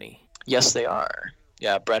veteran-owned company. Yes, they are.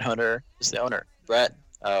 Yeah, Brett Hunter is the owner. Brett,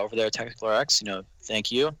 over there at Tactical RX,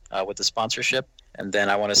 thank you with the sponsorship. And then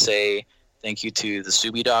I want to say thank you to the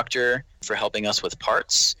Subi Doctor for helping us with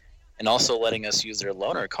parts and also letting us use their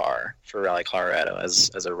loaner car for Rally Colorado as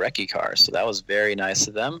a recce car. So that was very nice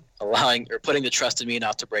of them, putting the trust in me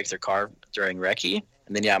not to break their car during recce.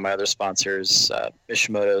 And then, my other sponsors,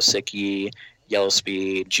 Mishimoto, Siki, Yellow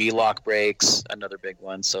Speed, G-Lock Brakes, another big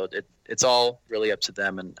one. So it's all really up to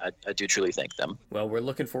them, and I do truly thank them. Well, we're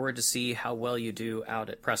looking forward to see how well you do out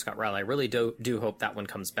at Prescott Rally. I really do hope that one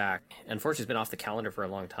comes back. Unfortunately, it's been off the calendar for a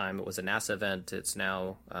long time. It was a NASA event. It's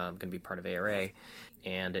now going to be part of ARA,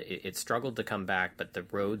 and it struggled to come back, but the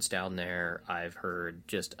roads down there, I've heard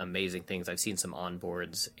just amazing things. I've seen some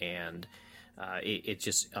onboards, and it's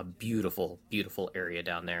just a beautiful, beautiful area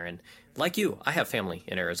down there. And like you, I have family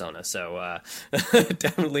in Arizona, so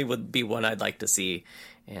definitely would be one I'd like to see,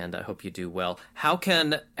 and I hope you do well. How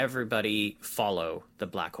can everybody follow the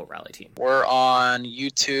Black Hole Rally Team? We're on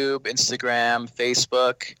YouTube, Instagram,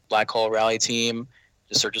 Facebook, Black Hole Rally Team.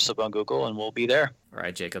 Just search us up on Google, and we'll be there. All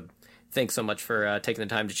right, Jacob. Thanks so much for taking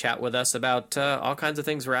the time to chat with us about all kinds of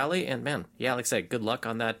things rally. And man, yeah, like I said, good luck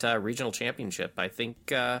on that regional championship. I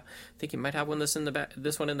think you might have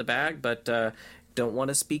this one in the bag, but don't want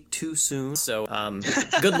to speak too soon. So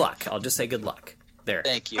good luck. I'll just say good luck. There.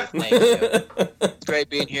 Thank you. It's great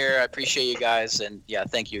being here. I appreciate you guys, and yeah,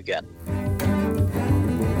 thank you again.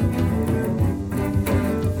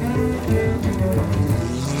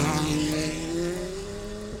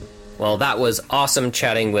 Well, that was awesome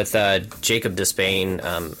chatting with Jacob Despain.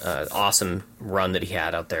 Awesome run that he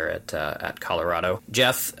had out there at Colorado.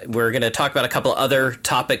 Jeff, we're going to talk about a couple other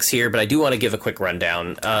topics here, but I do want to give a quick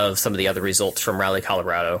rundown of some of the other results from Rally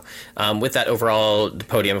Colorado. With that overall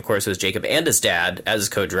podium, of course, was Jacob and his dad as his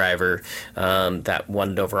co-driver that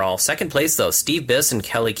won it overall. Second place, though, Steve Biss and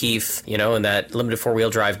Kelly Keefe, in that limited four-wheel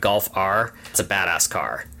drive Golf R. It's a badass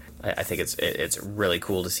car. I think it's really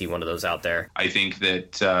cool to see one of those out there. I think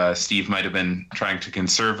that Steve might have been trying to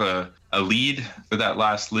conserve a lead for that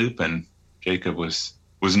last loop, and Jacob was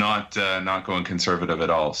not going conservative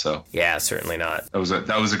at all. So yeah, certainly not. That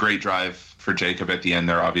was a great drive for Jacob at the end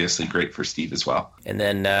there. Obviously great for Steve as well. And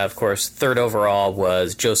then, of course, third overall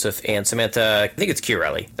was Joseph and Samantha. I think it's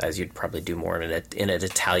Chiarelli, as you'd probably do more in an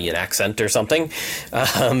Italian accent or something.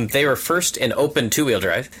 They were first in open two-wheel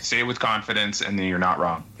drive. Say it with confidence, and then you're not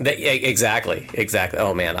wrong. Exactly.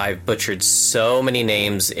 Oh, man, I've butchered so many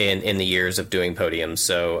names in the years of doing podiums,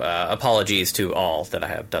 so apologies to all that I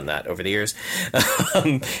have done that over the years.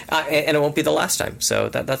 And it won't be the last time, so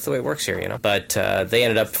that's the way it works here, But they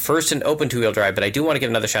ended up first in open two-wheel drive, but I do want to give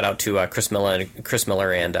another shout-out to Chris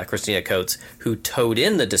Miller and Christina Coates, who towed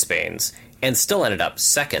in the Despains and still ended up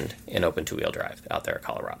second in open two-wheel drive out there at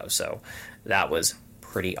Colorado. So that was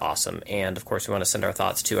pretty awesome. And of course, we want to send our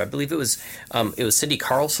thoughts to, I believe it was Cindy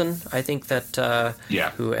Carlson, I think that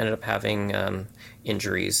who ended up having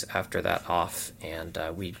injuries after that off, and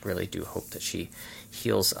we really do hope that she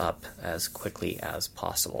heals up as quickly as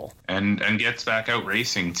possible and gets back out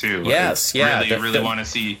racing too. Yes, really want to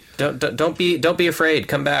see. Don't be afraid.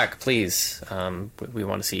 Come back, please. We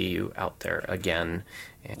want to see you out there again.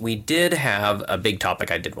 We did have a big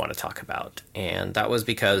topic I did want to talk about, and that was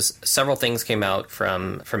because several things came out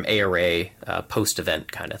from ARA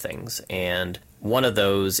post-event kind of things, and one of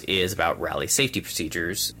those is about rally safety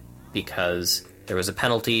procedures, because there was a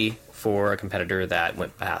penalty for a competitor that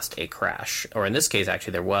went past a crash. Or in this case,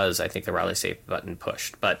 actually, there was, I think, the rally safe button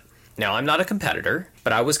pushed. But now, I'm not a competitor,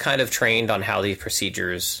 but I was kind of trained on how these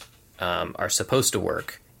procedures are supposed to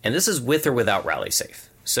work. And this is with or without rally safe.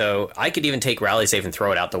 So I could even take rally safe and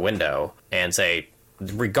throw it out the window and say,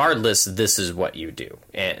 regardless, this is what you do.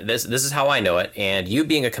 And this is how I know it. And you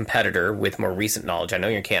being a competitor with more recent knowledge, I know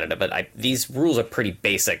you're in Canada, but these rules are pretty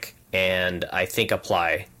basic and I think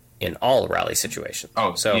apply in all rally situations.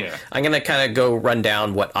 I'm going to kind of go run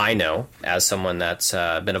down what I know as someone that's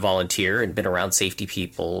been a volunteer and been around safety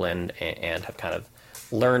people and have kind of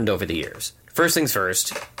learned over the years. First things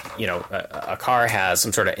first, a car has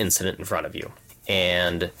some sort of incident in front of you,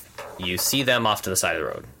 and you see them off to the side of the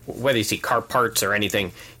road. Whether you see car parts or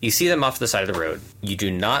anything, you see them off to the side of the road. You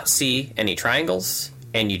do not see any triangles,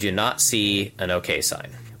 and you do not see an OK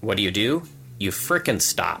sign. What do? You frickin'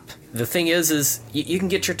 stop. The thing is you can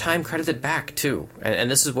get your time credited back, too. And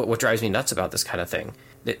this is what drives me nuts about this kind of thing.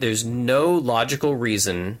 There's no logical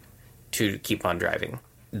reason to keep on driving.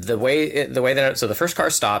 So the first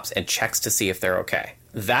car stops and checks to see if they're okay.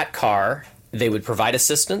 That car, they would provide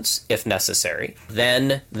assistance if necessary.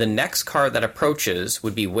 Then the next car that approaches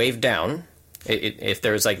would be waved down if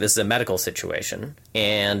there's this is a medical situation.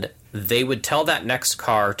 And they would tell that next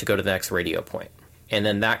car to go to the next radio point. And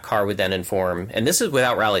then that car would then inform, and this is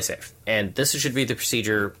without rally safe, and this should be the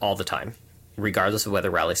procedure all the time, regardless of whether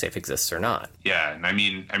rally safe exists or not. Yeah, and I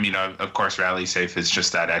mean, of course, rally safe is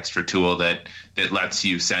just that extra tool that lets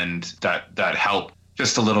you send that help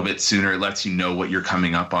just a little bit sooner. It lets you know what you're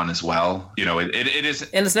coming up on as well. It is,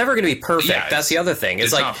 and it's never going to be perfect. Yeah, that's the other thing.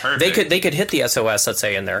 It's not perfect. they could hit the SOS, let's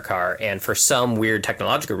say, in their car, and for some weird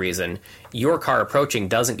technological reason, your car approaching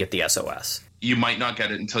doesn't get the SOS. You might not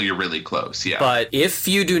get it until you're really close, yeah. But if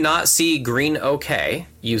you do not see green OK,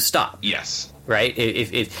 you stop. Yes. Right?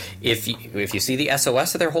 If you see the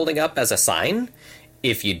SOS that they're holding up as a sign,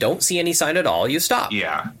 if you don't see any sign at all, you stop.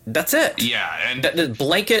 Yeah. That's it. Yeah. And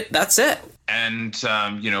blanket, that's it. And,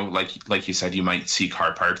 like you said, you might see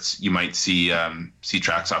car parts. You might see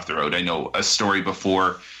tracks off the road. I know a story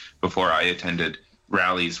before I attended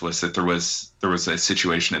rallies was that there was a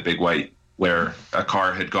situation at Big White where a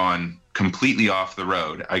car had gone completely off the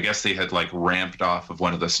road. I guess they had ramped off of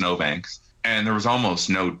one of the snowbanks, and there was almost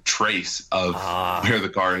no trace of where the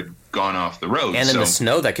car had gone off the road. And in the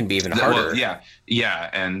snow, that can be even harder. Yeah.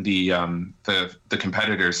 And the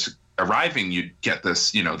competitors arriving, you'd get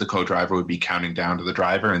this. The co-driver would be counting down to the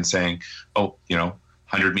driver and saying,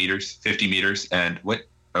 100 meters, 50 meters, and what?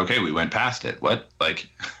 Okay, we went past it. What?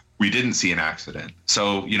 We didn't see an accident.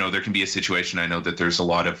 So, there can be a situation. I know that there's a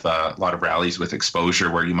lot of rallies with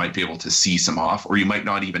exposure where you might be able to see some off, or you might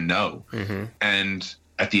not even know. Mm-hmm. And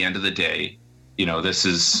at the end of the day, this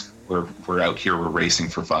is we're out here, we're racing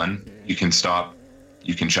for fun. You can stop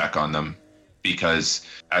you can check on them, because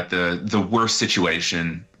at the worst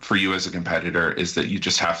situation for you as a competitor is that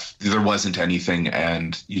there wasn't anything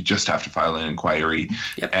and you just have to file an inquiry.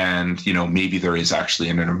 Yep. And, maybe there is actually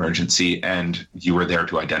an emergency and you were there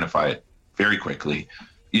to identify it very quickly.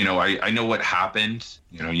 I know what happened.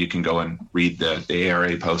 You can go and read the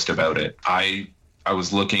ARA post about it. I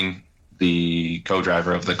was looking, the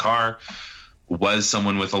co-driver of the car was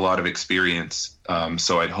someone with a lot of experience.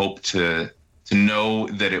 So I'd hope to know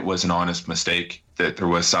that it was an honest mistake, that there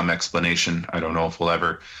was some explanation. I don't know if we'll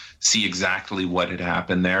ever see exactly what had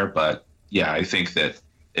happened there, but yeah, I think that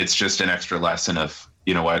it's just an extra lesson of,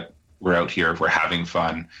 what, we're out here, we're having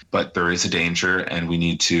fun, but there is a danger and we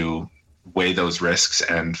need to weigh those risks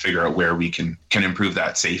and figure out where we can improve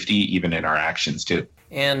that safety, even in our actions too.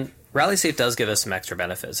 And RallySafe does give us some extra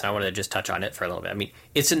benefits. I want to just touch on it for a little bit. I mean,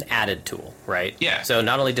 it's an added tool, right? Yeah. So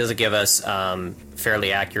not only does it give us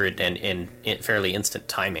fairly accurate and fairly instant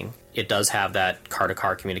timing, it does have that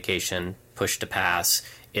car-to-car communication, push-to-pass.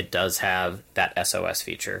 It does have that SOS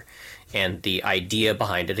feature. And the idea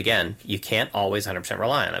behind it, again, you can't always 100%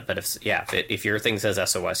 rely on it. But if your thing says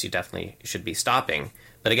SOS, you definitely should be stopping.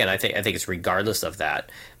 But again, I think it's regardless of that.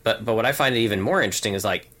 But what I find even more interesting is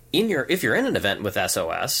like, if you're in an event with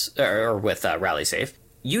SOS or with RallySafe,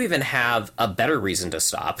 you even have a better reason to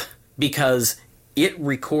stop, because it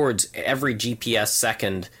records every GPS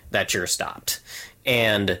second that you're stopped.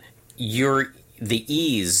 And the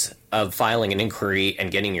ease of filing an inquiry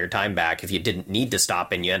and getting your time back if you didn't need to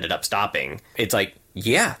stop and you ended up stopping, it's like,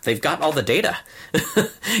 yeah, they've got all the data.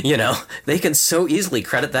 They can so easily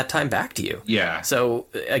credit that time back to you. Yeah. So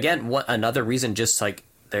again, another reason, just like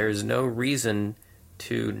there's no reason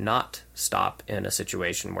to not stop in a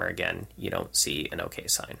situation where, again, you don't see an okay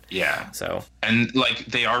sign. Yeah. So, and like,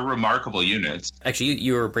 they are remarkable units. Actually,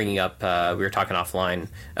 you were bringing up, we were talking offline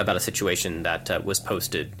about a situation that was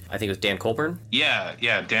posted. I think it was Dan Colburn. Yeah.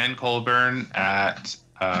 Dan Colburn at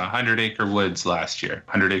 100 Acre Woods last year,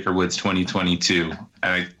 100 Acre Woods 2022. And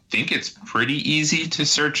I think it's pretty easy to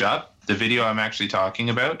search up the video I'm actually talking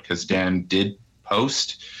about, because Dan did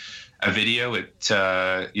post a video.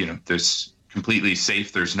 There's completely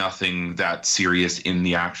safe. There's nothing that serious in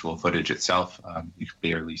the actual footage itself. You can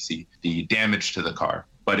barely see the damage to the car,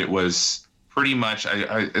 but it was pretty much,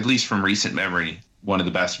 at least from recent memory, one of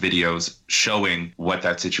the best videos showing what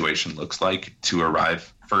that situation looks like to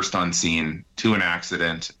arrive first on scene to an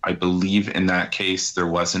accident. I believe in that case, there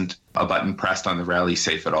wasn't a button pressed on the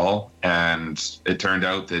RallySafe at all. And it turned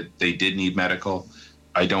out that they did need medical.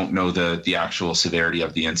 I don't know the actual severity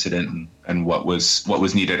of the incident and what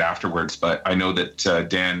was needed afterwards, but I know that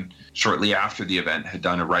Dan, shortly after the event, had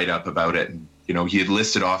done a write-up about it. And, he had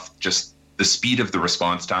listed off just the speed of the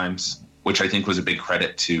response times, which I think was a big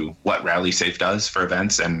credit to what RallySafe does for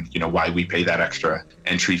events and, why we pay that extra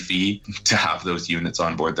entry fee to have those units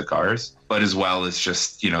on board the cars. But as well as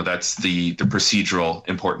just, that's the procedural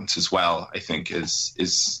importance as well, I think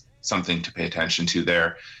is something to pay attention to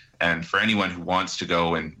there. And for anyone who wants to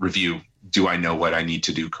go and review, do I know what I need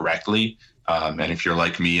to do correctly? And if you're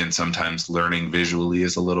like me and sometimes learning visually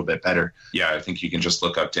is a little bit better, I think you can just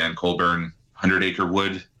look up Dan Colburn, 100 Acre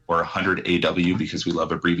Wood, or 100 AW, because we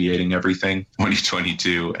love abbreviating everything,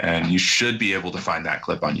 2022, and you should be able to find that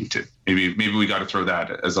clip on YouTube. Maybe we got to throw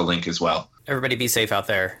that as a link as well. Everybody be safe out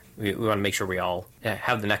there. We want to make sure we all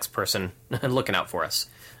have the next person looking out for us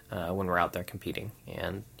when we're out there competing.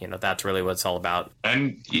 And, that's really what it's all about.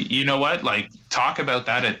 And you know what? Like, talk about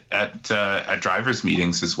that at drivers'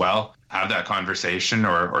 meetings as well. Have that conversation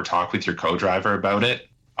or talk with your co-driver about it.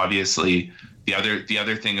 Obviously, the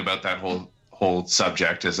other thing about that whole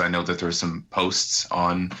subject is I know that there's some posts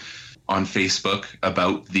on Facebook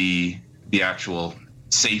about the actual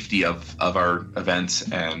safety of our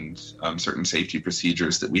events and certain safety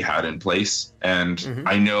procedures that we had in place. And mm-hmm.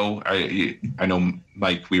 I know,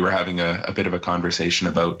 Mike, we were having a bit of a conversation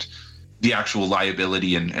about the actual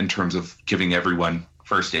liability in terms of giving everyone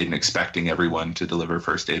first aid and expecting everyone to deliver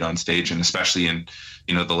first aid on stage, and especially in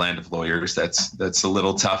the land of lawyers, that's a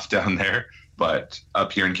little tough down there. But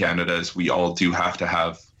up here in Canada, we all do have to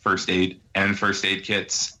have first aid and first aid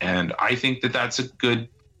kits. And I think that that's a good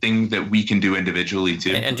thing that we can do individually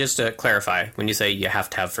too. And just to clarify, when you say you have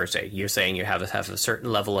to have first aid, you're saying you have to have a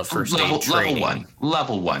certain level of first aid training.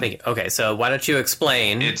 Level one. Okay, so why don't you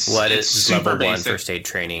explain what is level one first aid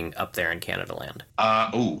training up there in Canada land?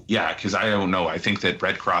 Because I don't know. I think that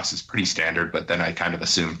Red Cross is pretty standard, but then I kind of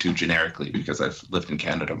assume too generically because I've lived in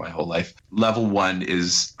Canada my whole life. Level one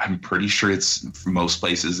is, I'm pretty sure it's, for most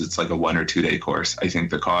places, it's like a 1 or 2 day course. I think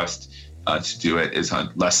the cost to do it is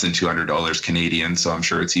less than $200 Canadian, so I'm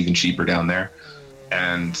sure it's even cheaper down there.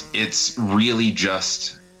 And it's really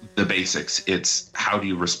just the basics. It's how do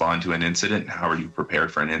you respond to an incident? How are you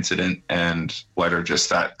prepared for an incident? And what are just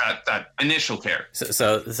that initial care?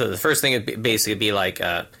 So the first thing would basically be like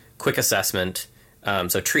a quick assessment.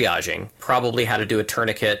 So triaging, probably how to do a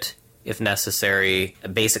tourniquet if necessary. A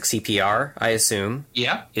basic CPR, I assume,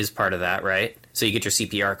 is part of that, right? So you get your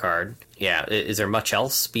CPR card. Yeah. Is there much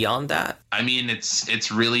else beyond that? I mean,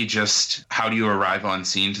 it's really just how do you arrive on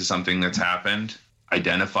scene to something that's happened,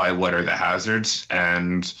 identify what are the hazards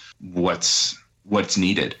and what's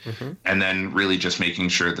needed. Mm-hmm. And then really just making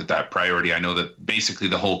sure that priority. I know that basically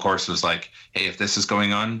the whole course was like, hey, if this is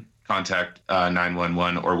going on, contact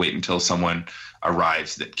 911 or wait until someone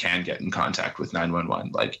arrives that can get in contact with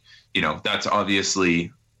 911. Like, that's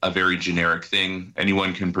obviously a very generic thing.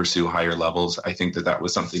 Anyone can pursue higher levels. I think that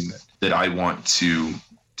was something that I want to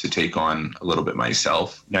take on a little bit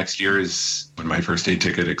myself. Next year is when my first aid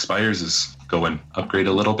ticket expires, is go and upgrade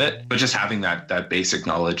a little bit. But just having that basic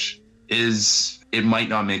knowledge it might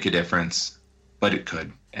not make a difference, but it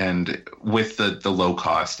could. And with the low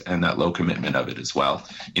cost and that low commitment of it as well,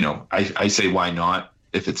 I say, why not?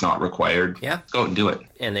 If it's not required, go and do it.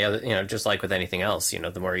 And the other, just like with anything else,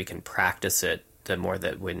 the more you can practice it, the more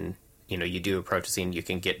that when, you do approach a scene, you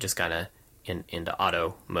can get just kind of into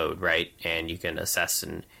auto mode, right? And you can assess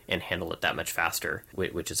and handle it that much faster,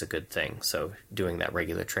 which is a good thing. So doing that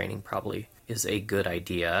regular training probably is a good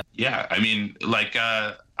idea. Yeah. I mean, like,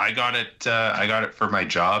 I got it for my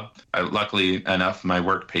job. Luckily enough, my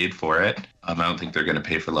work paid for it. I don't think they're going to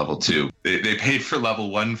pay for level 2. They paid for level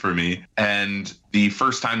 1 for me. And the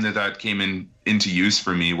first time that came into use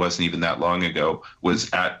for me wasn't even that long ago,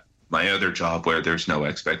 was at my other job where there's no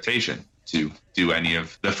expectation to do any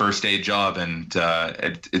of the first aid job. And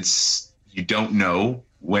it's you don't know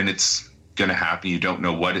when it's going to happen. You don't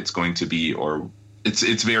know what it's going to be, or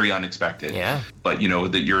it's very unexpected. Yeah. But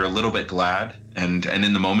that you're a little bit glad. And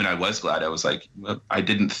in the moment I was glad. I was like, well, I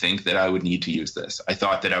didn't think that I would need to use this. I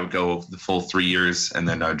thought that I would go the full 3 years and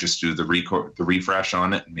then I'd just do the refresh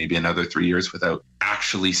on it, and maybe another 3 years without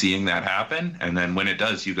actually seeing that happen. And then when it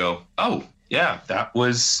does, you go, oh yeah, that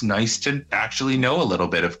was nice to actually know a little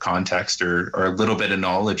bit of context or a little bit of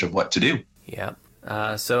knowledge of what to do. Yeah.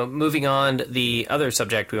 So moving on, the other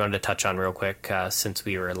subject we wanted to touch on real quick, since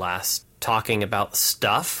we were last talking about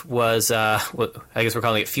stuff, was, I guess we're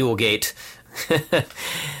calling it Fuelgate.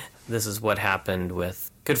 This is what happened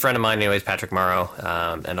with a good friend of mine, anyways, Patrick Morrow,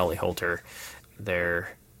 and Ollie Holter.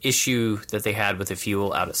 Their issue that they had with the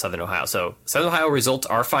fuel out at Southern Ohio. So Southern Ohio results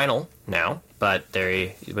are final now, but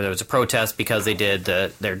there was a protest because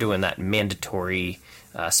they're doing that mandatory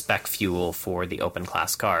spec fuel for the open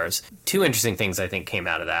class cars. Two interesting things I think came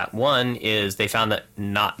out of that. One is they found that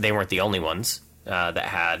they weren't the only ones that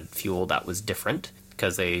had fuel that was different,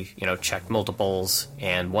 because they checked multiples,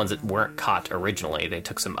 and ones that weren't caught originally, they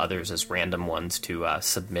took some others as random ones to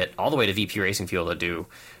submit all the way to VP Racing Fuel to do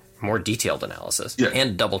more detailed analysis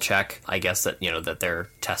and double check, I guess, that that their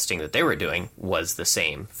testing that they were doing was the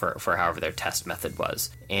same for however their test method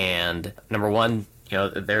was. And number one,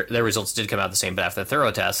 their results did come out the same, but after the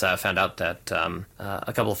thorough test, I found out that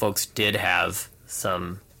a couple of folks did have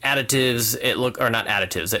some additives. Not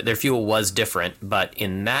additives. Their fuel was different, but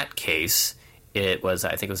in that case, it was,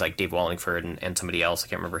 I think it was like Dave Wallingford and somebody else, I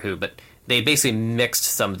can't remember who, but they basically mixed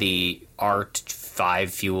some of the R5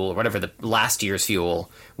 fuel or whatever, the last year's fuel,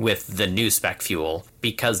 with the new spec fuel,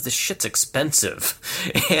 because the shit's expensive.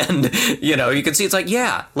 And, you can see it's like,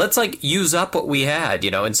 yeah, let's use up what we had,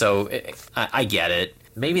 and so I get it.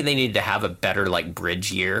 Maybe they need to have a better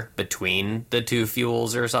bridge year between the two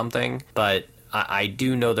fuels or something, but I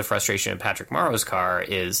do know the frustration in Patrick Morrow's car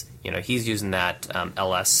is, he's using that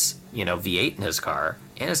LS, V8 in his car,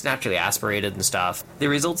 and it's naturally aspirated and stuff. The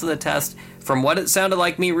results of the test, from what it sounded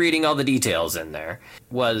like me reading all the details in there,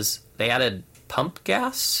 was they added pump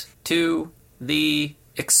gas to the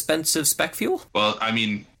expensive spec fuel. Well, I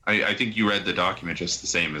mean, I think you read the document just the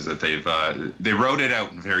same, as that they wrote it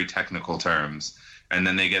out in very technical terms, and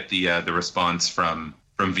then they get the response from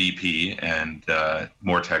VP and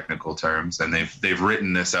more technical terms, and they've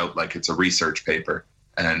written this out like it's a research paper,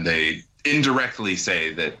 and they indirectly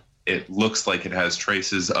say that it looks like it has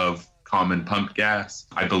traces of common pump gas,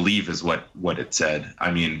 I believe is what it said.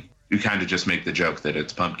 I mean, you kind of just make the joke that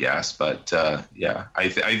it's pump gas, but I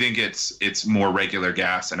think it's more regular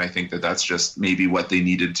gas, and I think that's just maybe what they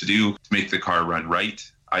needed to do to make the car run right.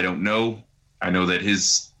 I don't know. I know that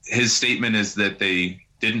his statement is that they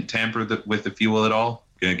didn't tamper with the fuel at all.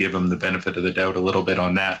 Going to give him the benefit of the doubt a little bit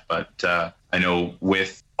on that, but I know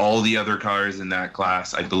with all the other cars in that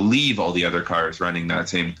class, I believe all the other cars running that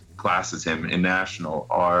same classes him in national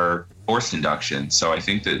are forced induction. So I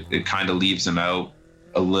think that it kind of leaves him out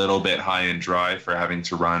a little bit high and dry for having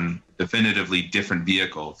to run definitively different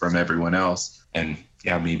vehicle from everyone else. And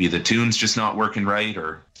yeah, maybe the tune's just not working right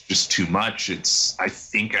or just too much. I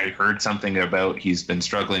think I heard something about he's been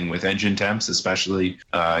struggling with engine temps, especially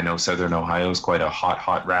I know Southern Ohio is quite a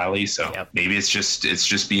hot rally. So maybe it's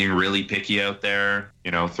just being really picky out there,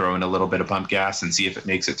 throwing a little bit of pump gas and see if it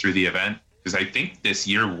makes it through the event. Because I think this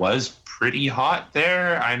year was pretty hot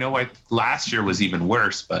there. I know last year was even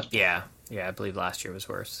worse, but yeah, I believe last year was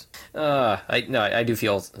worse. I do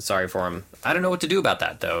feel sorry for him. I don't know what to do about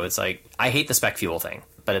that, though. It's like, I hate the spec fuel thing,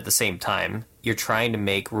 but at the same time, you're trying to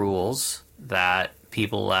make rules that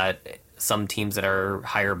people at some teams that are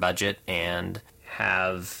higher budget and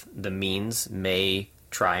have the means may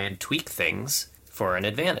try and tweak things for an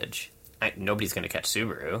advantage. Nobody's going to catch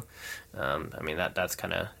Subaru. That's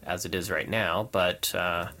kind of as it is right now, but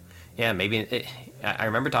maybe I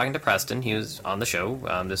remember talking to Preston. He was on the show.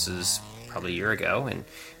 This is probably a year ago, and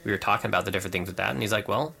we were talking about the different things with that, and he's like,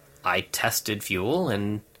 well, I tested fuel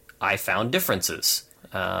and I found differences.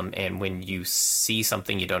 And when you see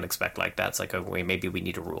something you don't expect like that, it's like, okay, maybe we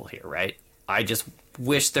need a rule here, right? I just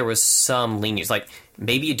wish there was some lenience. Like,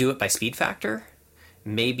 maybe you do it by speed factor.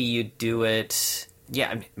 Maybe you do it,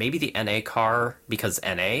 maybe the NA car, because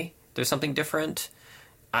NA, there's something different.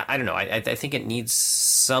 I don't know. I think it needs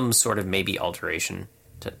some sort of maybe alteration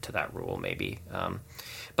to that rule, maybe.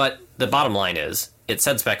 But the bottom line is, it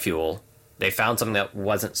said spec fuel. They found something that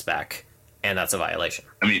wasn't spec, and that's a violation.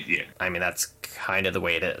 That's kind of the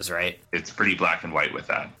way it is, right? It's pretty black and white with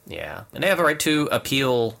that. Yeah, and they have a right to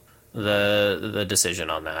appeal the decision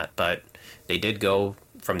on that, but they did go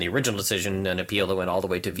from the original decision and appeal that went all the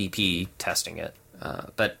way to VP testing it.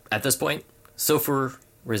 But at this point, SOFR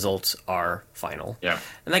results are final. Yeah.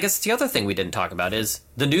 And I guess the other thing we didn't talk about is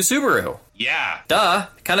the new Subaru. Yeah. Duh.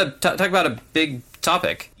 Kind of talk about a big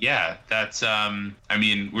topic. Yeah, that's,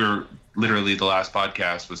 we're literally, the last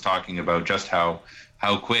podcast was talking about just how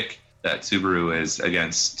quick that Subaru is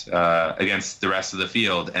against the rest of the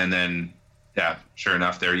field. And then, yeah, sure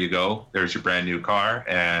enough, there you go. There's your brand new car.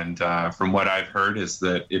 And from what I've heard is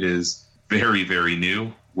that it is very, very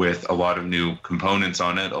new, with a lot of new components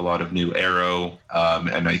on it, a lot of new aero.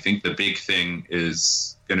 And I think the big thing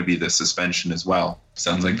is going to be the suspension as well.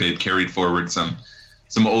 Sounds like they've carried forward some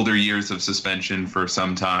older years of suspension for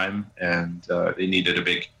some time, and they needed a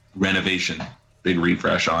big renovation, big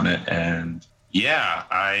refresh on it. And yeah,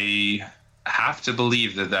 I have to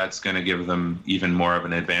believe that that's going to give them even more of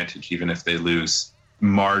an advantage, even if they lose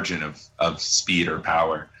margin of speed or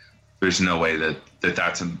power. There's no way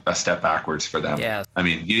that's a step backwards for them. Yeah.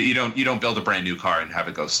 You don't build a brand new car and have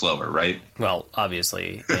it go slower, right? Well,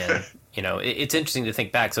 obviously, and it's interesting to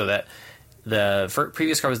think back. So that the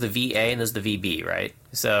previous car was the VA and this is the VB, right?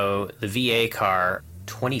 So the VA car,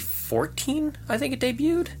 2014, I think it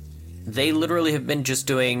debuted. They literally have been just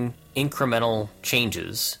doing incremental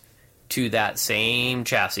changes to that same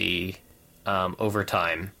chassis over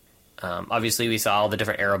time. Obviously, we saw all the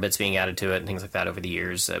different aero bits being added to it and things like that over the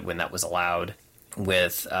years when that was allowed.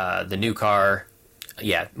 With the new car,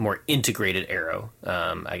 more integrated aero,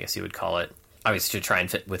 I guess you would call it. Obviously, to try and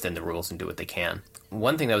fit within the rules and do what they can.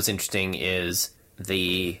 One thing that was interesting is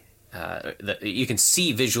you can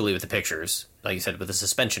see visually with the pictures, like you said, with the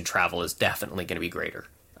suspension travel is definitely going to be greater.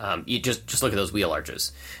 You just look at those wheel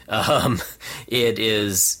arches. It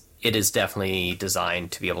is definitely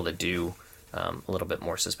designed to be able to do a little bit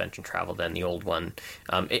more suspension travel than the old one.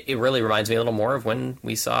 It really reminds me a little more of when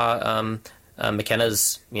we saw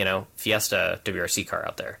McKenna's, Fiesta WRC car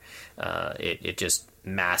out there. It just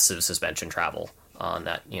massive suspension travel on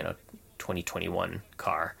that, 2021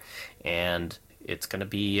 car, and it's going to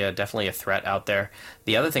be definitely a threat out there.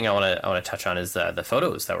 The other thing I want to touch on is the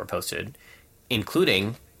photos that were posted,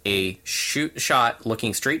 including a shot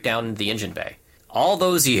looking straight down the engine bay. All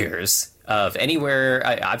those years of anywhere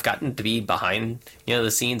I've gotten to be behind,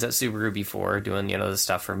 the scenes at Subaru before doing, the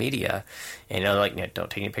stuff for media, and don't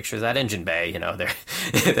take any pictures of that engine bay.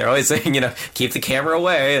 They're always saying, keep the camera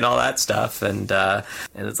away and all that stuff, and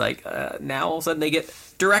it's like now all of a sudden they get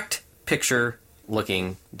direct picture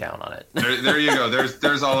looking down on it. There you go.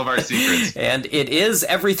 There's all of our secrets, and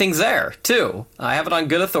everything's there too. I have it on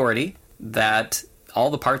good authority that all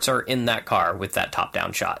the parts are in that car with that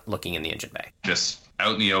top-down shot looking in the engine bay. Just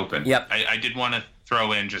out in the open. Yep. I did want to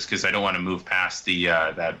throw in, just because I don't want to move past the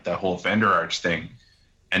whole fender arch thing,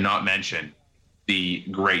 and not mention the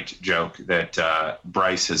great joke that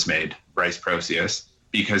Bryce has made, Bryce Procius,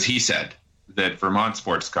 because he said that Vermont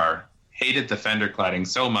Sports Car hated the fender cladding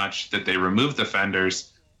so much that they removed the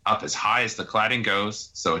fenders up as high as the cladding goes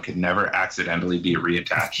so it could never accidentally be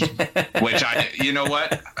reattached. Which you know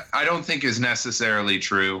what? I don't think is necessarily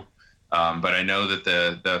true. But I know that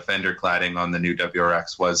the fender cladding on the new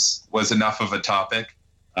WRX was enough of a topic,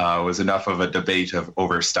 was enough of a debate of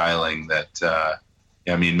over styling that,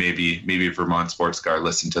 I mean, maybe Vermont Sports Car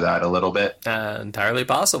listened to that a little bit. Entirely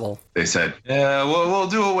possible. They said, yeah, we'll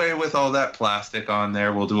do away with all that plastic on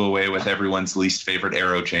there. We'll do away with everyone's least favorite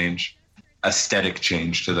aero change, aesthetic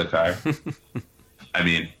change to the car. I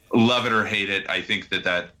mean, love it or hate it. I think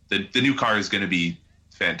that the new car is going to be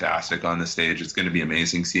fantastic on the stage. It's going to be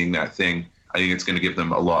amazing seeing that thing. I think it's going to give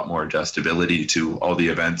them a lot more adjustability to all the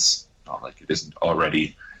events. Not like it isn't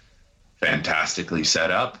already fantastically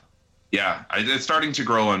set up. Yeah, it's starting to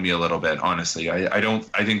grow on me a little bit, honestly. I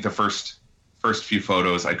think the first few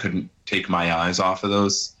photos, I couldn't take my eyes off of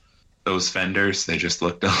those fenders. They just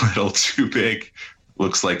looked a little too big.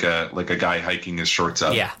 Looks like a guy hiking his shorts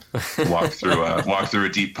up. Yeah. walk through a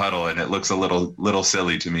deep puddle, and it looks a little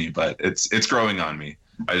silly to me, but it's growing on me.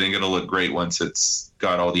 I think it'll look great once it's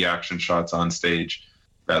got all the action shots on stage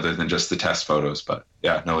rather than just the test photos. But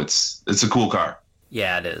yeah, no, it's a cool car.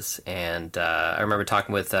 Yeah, it is. And I remember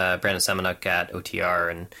talking with Brandon Semenuk at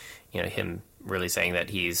OTR, and him really saying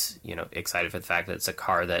that he's excited for the fact that it's a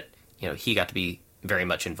car that he got to be very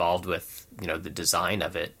much involved with the design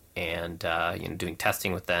of it, and doing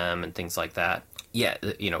testing with them and things like that. Yeah,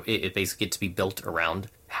 it basically gets to be built around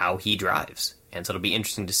how he drives, and so it'll be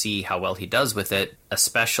interesting to see how well he does with it,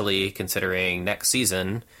 especially considering next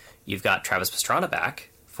season you've got Travis Pastrana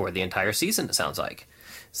back for the entire season, it sounds like.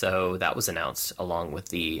 So that was announced along with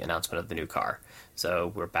the announcement of the new car.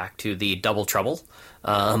 So we're back to the double trouble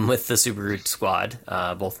with the Subaru squad,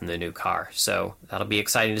 both in the new car. So that'll be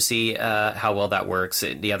exciting to see how well that works.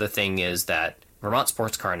 The other thing is that Vermont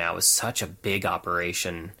Sports Car now is such a big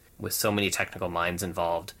operation with so many technical minds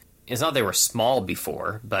involved. It's not they were small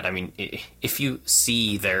before, but I mean, if you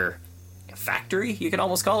see their factory, you could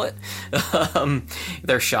almost call it,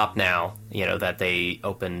 their shop now, that they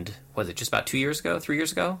opened, was it just about 3 years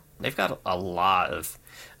ago? They've got a lot of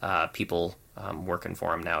people working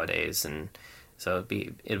for them nowadays, and so it'd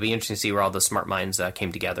be interesting to see where all the smart minds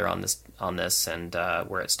came together on this and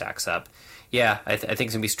where it stacks up. Yeah, I think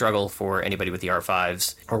it's gonna be a struggle for anybody with the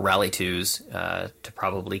R5s or Rally 2s to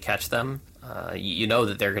probably catch them.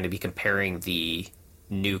 That they're going to be comparing the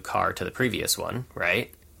new car to the previous one,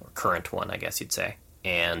 right? Or current one, I guess you'd say.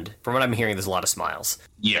 And from what I'm hearing, there's a lot of smiles.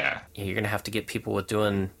 Yeah. You're going to have to get people with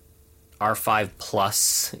doing R5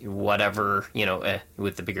 plus, whatever,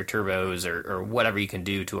 with the bigger turbos or whatever you can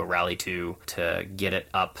do to a Rally 2 to get it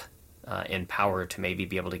up in power to maybe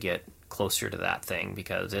be able to get closer to that thing,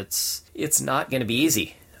 because it's not going to be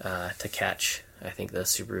easy to catch, I think, the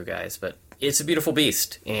Subaru guys. But it's a beautiful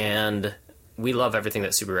beast, and we love everything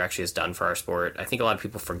that Subaru actually has done for our sport. I think a lot of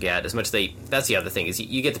people forget, as much as that's the other thing, is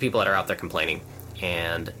you get the people that are out there complaining,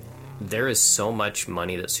 and there is so much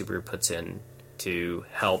money that Subaru puts in to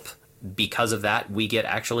help. Because of that, we get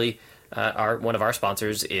actually, one of our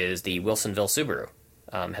sponsors is the Wilsonville Subaru,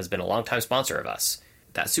 has been a longtime sponsor of us.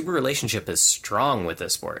 That Subaru relationship is strong with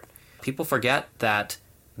this sport. People forget that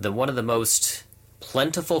one of the most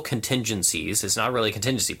plentiful contingencies, it's not really a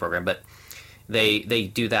contingency program, but they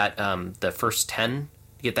do that, the first 10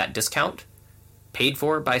 get that discount paid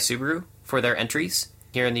for by Subaru for their entries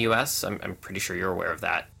here in the U.S. I'm pretty sure you're aware of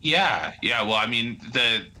that. Yeah. Well, I mean,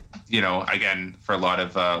 again, for a lot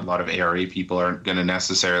of ARA people aren't going to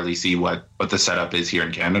necessarily see what the setup is here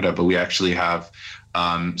in Canada, but we actually have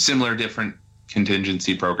similar different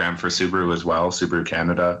contingency program for Subaru as well. Subaru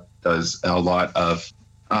Canada does a lot of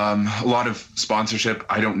sponsorship.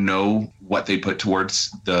 I don't know what they put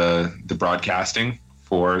towards the broadcasting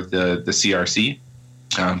for the CRC,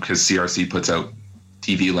 because CRC puts out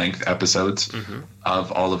TV length episodes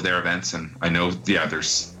of all of their events, and I know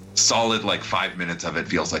there's solid 5 minutes of it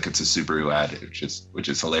feels like it's a Subaru ad, which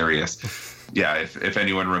is hilarious. Yeah, if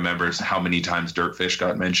anyone remembers how many times Dirtfish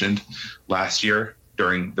got mentioned last year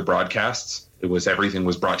during the broadcasts, everything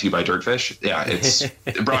was brought to you by Dirtfish. Yeah, it's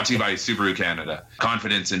brought to you by Subaru Canada.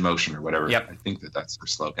 Confidence in motion or whatever. Yep. I think that's their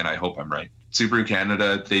slogan. I hope I'm right. Subaru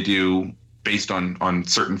Canada, they do based on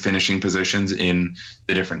certain finishing positions in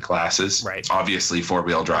the different classes. Right. Obviously,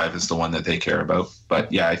 four-wheel drive is the one that they care about.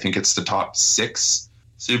 But yeah, I think it's the top 6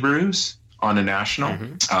 Subarus on a national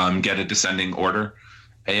get a descending order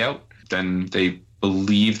payout. Then they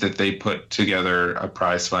believe that they put together a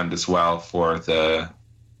prize fund as well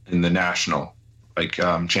in the national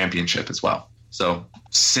championship as well. So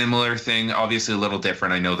similar thing, obviously a little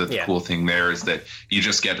different. I know that the Yeah. cool thing there is that you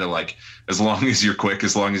just get to, like, as long as you're quick,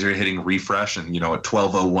 as long as you're hitting refresh, and at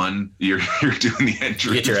 12:01 you're doing the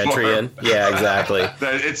entry. Get your entry form. in. Yeah, exactly.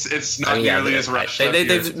 It's not nearly as rushed.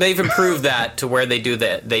 They've improved that to where they do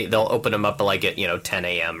that. They'll open them up like at 10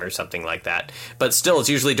 a.m. or something like that. But still, it's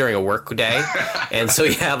usually during a work day, and so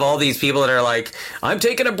you have all these people that are like, "I'm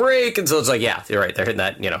taking a break," and so it's like, yeah, you're right. They're hitting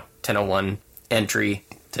that 10:01 entry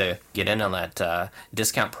to get in on that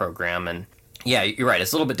discount program. And yeah, you're right.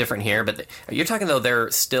 It's a little bit different here, but you're talking, though, they're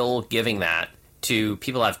still giving that to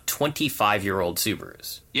people who have 25-year-old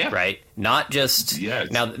Subarus. Yeah. Right? Not just... Yeah.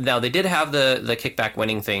 Now they did have the kickback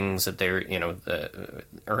winning things that they're, the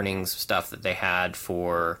earnings stuff that they had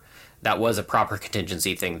for... That was a proper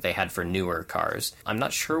contingency thing that they had for newer cars. I'm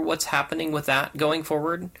not sure what's happening with that going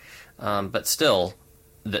forward, but still,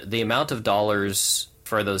 the amount of dollars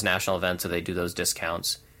for those national events, so they do those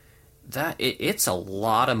discounts, it's a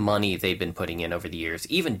lot of money they've been putting in over the years,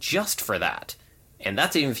 even just for that. And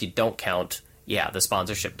that's even if you don't count, the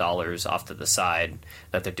sponsorship dollars off to the side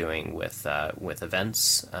that they're doing with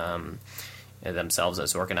events themselves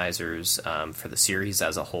as organizers for the series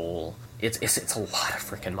as a whole. It's a lot of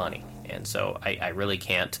freaking money, and so I really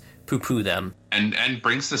can't poo-poo them. And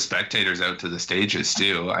brings the spectators out to the stages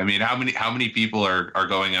too. I mean, how many people are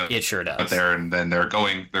going out? It sure does. Out there, and then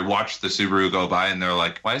they watch the Subaru go by, and they're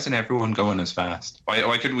like, "Why isn't everyone going as fast?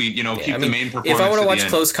 Why could we, keep the main performance?" If I want to watch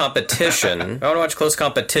close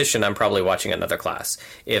competition, I'm probably watching another class.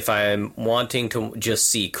 If I'm wanting to just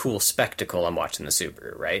see cool spectacle, I'm watching the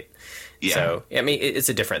Subaru, right? Yeah. So I mean, it's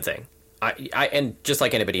a different thing. And just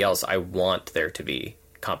like anybody else, I want there to be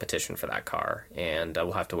competition for that car, and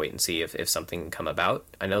we'll have to wait and see if something can come about.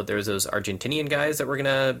 I know there's those Argentinian guys that were going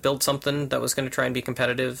to build something that was going to try and be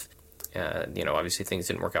competitive. Obviously things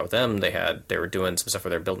didn't work out with them. They were doing some stuff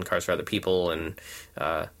where they're building cars for other people, and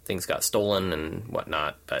things got stolen and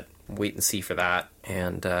whatnot, but wait and see for that.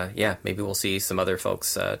 And maybe we'll see some other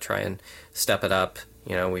folks try and step it up.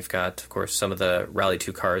 We've got, of course, some of the Rally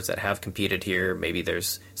 2 cars that have competed here. Maybe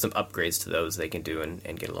there's some upgrades to those they can do and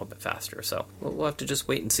get a little bit faster. So we'll have to just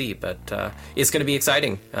wait and see. But it's going to be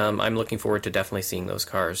exciting. I'm looking forward to definitely seeing those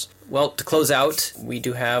cars. Well, to close out, we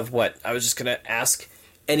do have I was just going to ask,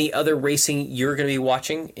 any other racing you're going to be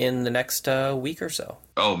watching in the next week or so?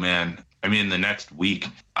 Oh, man. I mean, the next week,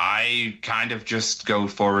 I kind of just go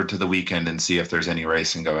forward to the weekend and see if there's any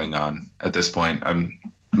racing going on at this point.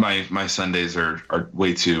 My Sundays are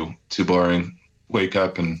way too boring. Wake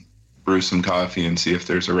up and brew some coffee and see if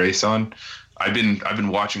there's a race on. I've been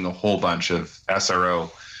watching a whole bunch of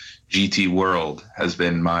SRO. GT World has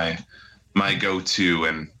been my go-to,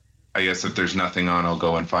 and I guess if there's nothing on, I'll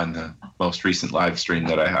go and find the most recent live stream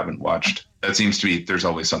that I haven't watched. That seems to be, there's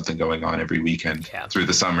always something going on every weekend. Yeah. Through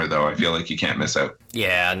the summer, though. I feel like you can't miss out.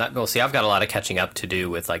 Yeah, I've got a lot of catching up to do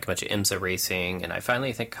with like a bunch of IMSA racing, and I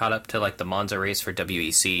finally caught up to like the Monza race for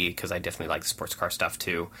WEC, because I definitely like the sports car stuff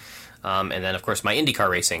too. And then, of course, my IndyCar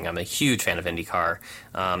racing. I'm a huge fan of IndyCar.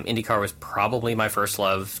 IndyCar was probably my first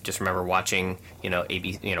love. Just remember watching,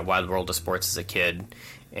 Wild World of Sports as a kid,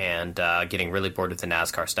 and getting really bored with the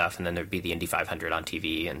NASCAR stuff. And then there'd be the Indy 500 on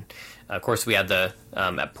TV. And, of course, we had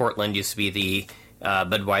at Portland used to be the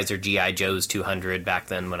Budweiser G.I. Joe's 200 back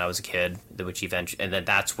then when I was a kid, which eventually, and then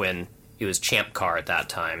that's when it was Champ Car at that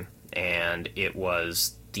time. And it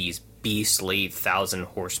was these beastly 1,000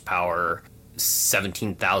 horsepower,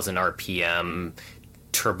 17,000 RPM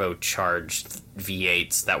turbocharged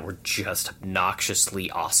V8s that were just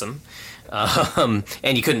obnoxiously awesome.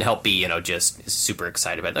 And you couldn't help be, just super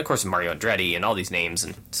excited about it. And of course, Mario Andretti and all these names.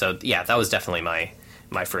 And so, yeah, that was definitely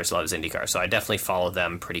my first love is IndyCar. So I definitely follow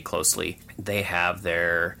them pretty closely. They have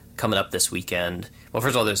their coming up this weekend. Well,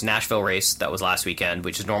 first of all, there's Nashville race that was last weekend,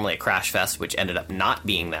 which is normally a crash fest, which ended up not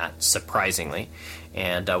being that, surprisingly.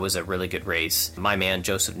 And was a really good race. My man,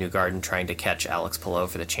 Joseph Newgarden, trying to catch Alex Palou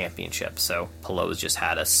for the championship. So Palou's just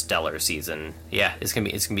had a stellar season. Yeah, it's gonna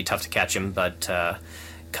be tough to catch him, but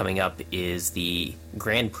coming up is the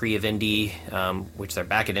Grand Prix of Indy, which they're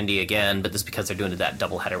back at Indy again, but this is because they're doing that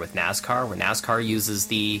doubleheader with NASCAR, where NASCAR uses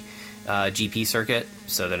the GP circuit,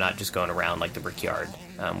 so they're not just going around like the Brickyard,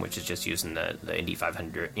 which is just using the Indy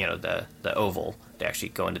 500, the oval, to actually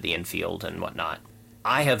go into the infield and whatnot.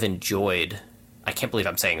 I can't believe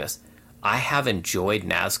I'm saying this, I have enjoyed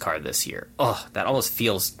NASCAR this year. Oh, that almost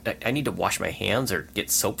feels... I need to wash my hands or get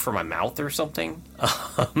soap for my mouth or something.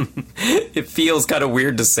 It feels kind of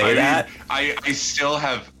weird to say that. I still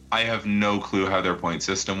have I have no clue how their point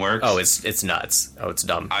system works. Oh, it's nuts. Oh, it's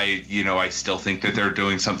dumb. I still think that they're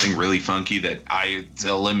doing something really funky it's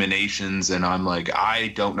eliminations, and I'm like, I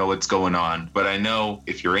don't know what's going on. But I know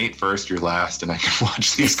if you ain't first, you're last, and I can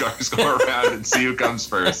watch these cars go around and see who comes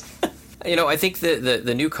first. I think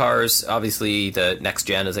the new cars, obviously the next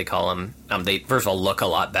gen, as they call them, they first of all look a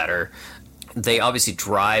lot better. They obviously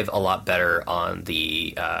drive a lot better on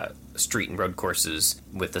the street and road courses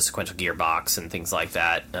with the sequential gearbox and things like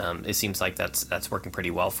that. It seems like that's working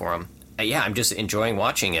pretty well for them. Yeah, I'm just enjoying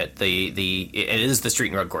watching it. It is the street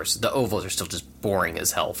and road course. The ovals are still just boring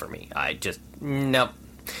as hell for me. Nope.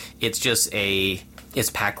 It's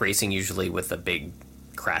pack racing usually with a big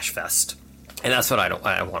crash fest. And that's what I don't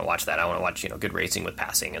want to watch that. I want to watch, good racing with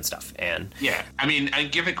passing and stuff. And yeah, I mean, I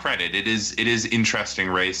give it credit. It is interesting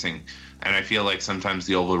racing. And I feel like sometimes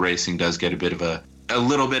the oval racing does get a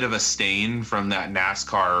little bit of a stain from that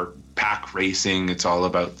NASCAR pack racing. It's all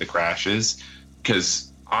about the crashes,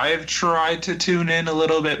 because I've tried to tune in a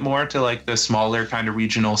little bit more to like the smaller kind of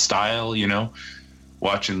regional style,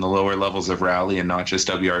 watching the lower levels of rally and not just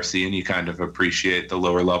WRC, and you kind of appreciate the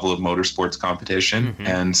lower level of motorsports competition. Mm-hmm.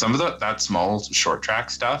 And some of that small short track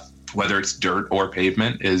stuff, whether it's dirt or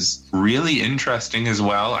pavement, is really interesting as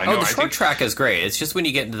well. The short track is great. It's just when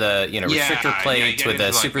you get into the restrictor plates with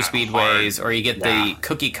the super speedways, or you get the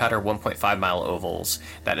cookie cutter 1.5 mile ovals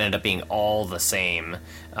that end up being all the same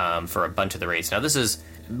for a bunch of the race. Now this is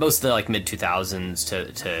most of the like mid 2000s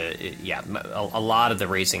to a lot of the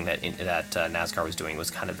racing that NASCAR was doing was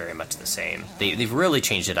kind of very much the same. They've really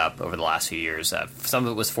changed it up over the last few years. Some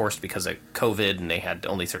of it was forced because of COVID, and they had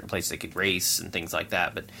only certain places they could race and things like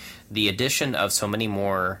that. But the addition of so many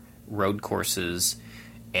more road courses,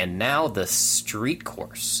 and now the street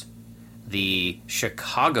course, the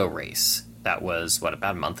Chicago race that was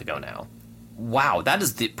about a month ago now. Wow, that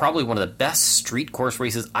is probably one of the best street course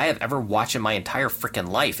races I have ever watched in my entire freaking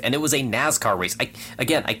life. And it was a NASCAR race.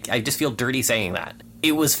 I just feel dirty saying that.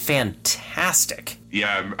 It was fantastic.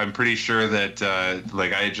 Yeah, I'm pretty sure that,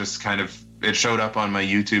 I just kind of, it showed up on my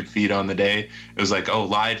YouTube feed on the day. It was like,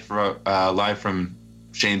 live from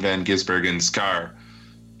Shane Van Gisbergen's car.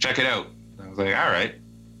 Check it out. I was like, all right.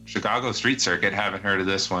 Chicago Street Circuit. Haven't heard of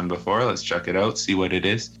this one before. Let's check it out, see what it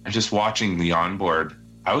is. I'm just watching the onboard.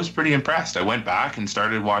 I was pretty impressed. I went back and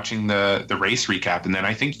started watching the race recap, and then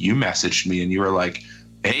I think you messaged me and you were like,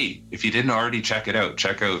 hey, if you didn't already check out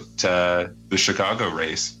the Chicago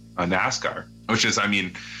race on NASCAR, which is, I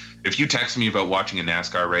mean, if you text me about watching a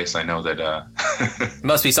NASCAR race, I know that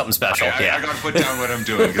must be something special. I got to put down what I'm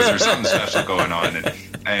doing, because there's something special going on.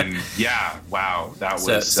 And yeah, wow, that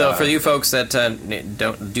was. So for you folks that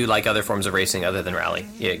don't do like other forms of racing other than rally,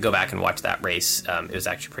 go back and watch that race. It was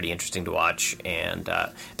actually pretty interesting to watch, and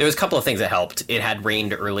there was a couple of things that helped. It had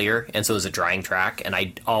rained earlier, and so it was a drying track. And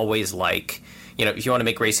I always like, if you want to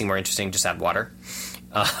make racing more interesting, just add water.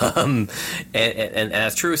 And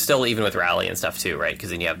that's true still even with rally and stuff too, right?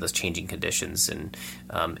 Because then you have those changing conditions, and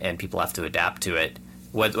people have to adapt to it.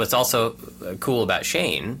 What's also cool about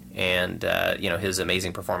Shane and his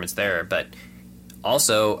amazing performance there, but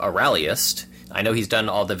also a rallyist. I know he's done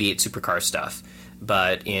all the V8 supercar stuff,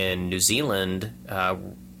 but in New Zealand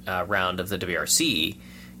round of the WRC,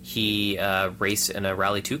 he raced in a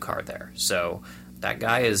Rally 2 car there. So that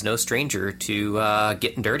guy is no stranger to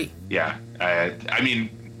getting dirty. Yeah, I mean,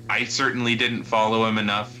 I certainly didn't follow him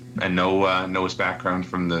enough and know his background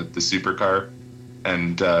from the supercar,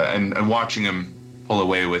 and watching him pull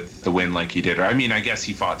away with the win like he did. Or I mean, I guess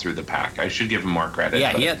he fought through the pack. I should give him more credit.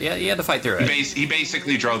 Yeah, he had to fight through it. He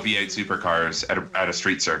basically drove V8 supercars at a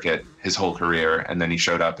street circuit his whole career, and then he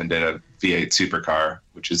showed up and did a V8 supercar,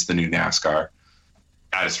 which is the new NASCAR,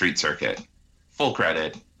 at a street circuit. Full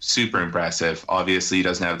credit. Super impressive. Obviously, he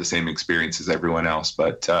doesn't have the same experience as everyone else,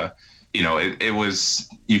 but it was,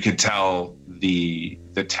 you could tell the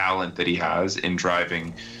talent that he has in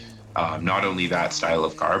driving not only that style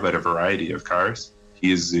of car, but a variety of cars.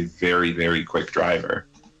 He is a very, very quick driver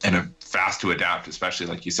and fast to adapt, especially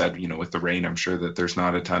like you said, with the rain. I'm sure that there's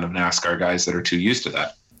not a ton of NASCAR guys that are too used to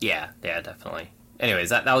that. Yeah, definitely. Anyways,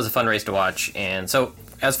 that was a fun race to watch. And so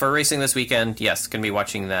as for racing this weekend, yes, going to be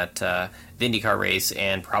watching that the IndyCar race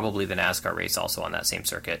and probably the NASCAR race also on that same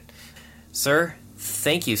circuit. Sir,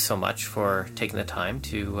 thank you so much for taking the time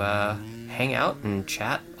to hang out and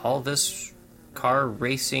chat all this car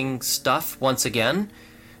racing stuff once again.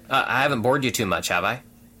 I haven't bored you too much, have I?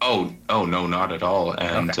 Oh no, not at all.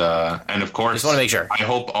 And okay. And of course, just want to make sure. I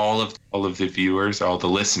hope all of the viewers, all the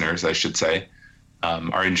listeners, I should say,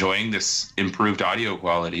 are enjoying this improved audio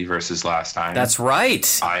quality versus last time. That's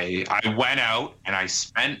right. I went out and I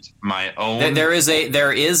spent my own. There is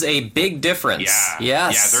a big difference. Yeah.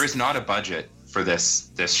 Yes. Yeah. There is not a budget for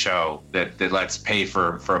this show that lets pay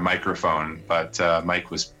for a microphone, but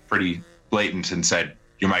Mike was pretty blatant and said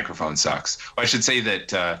your microphone sucks. Well, I should say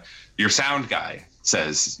that your sound guy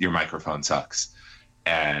says your microphone sucks,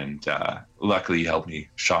 and luckily he helped me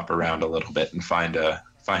shop around a little bit and find an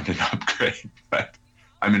upgrade. But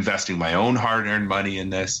I'm investing my own hard-earned money in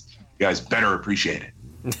this. You guys better appreciate it.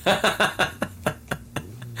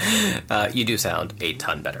 You do sound a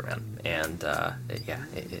ton better, man. And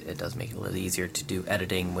it does make it a little easier to do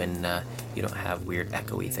editing when you don't have weird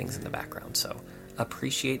echoey things in the background. So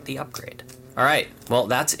appreciate the upgrade. All right. Well,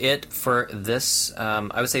 that's it for this,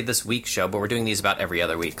 I would say this week's show, but we're doing these about every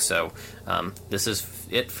other week. So this is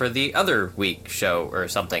it for the other week show or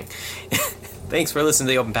something. Thanks for listening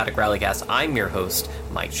to the Open Paddock RallyCast. I'm your host,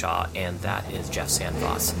 Mike Shaw, and that is Jeff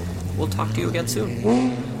Sandvoss. We'll talk to you again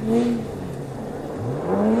soon.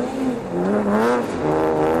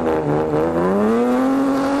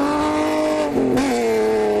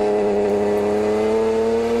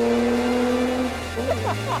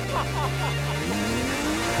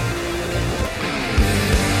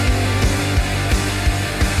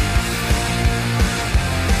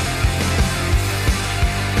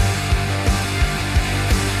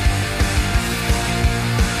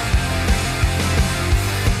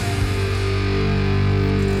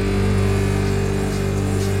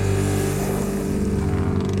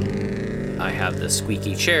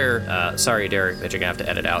 Squeaky chair. Sorry, Derek, but you're gonna have to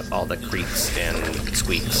edit out all the creaks and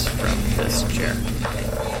squeaks from this chair.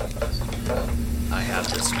 I have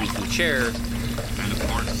the squeaky chair. And of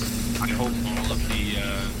course, I hope all of the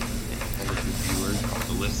viewers,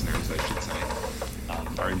 the listeners, I should say,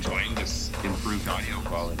 are enjoying this improved audio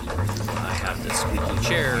quality. I have the squeaky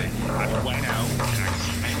chair. I went out and I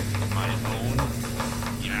spent my own.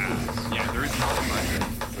 Yeah, there is not much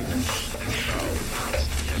for this show.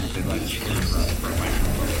 I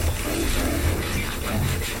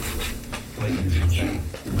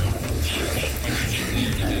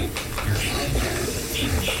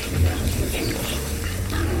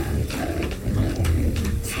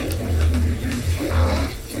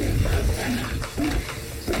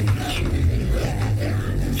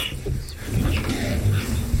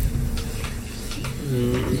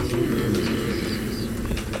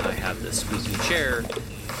have the squeaky chair,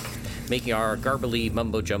 making our garbly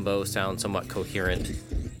mumbo jumbo sound somewhat coherent.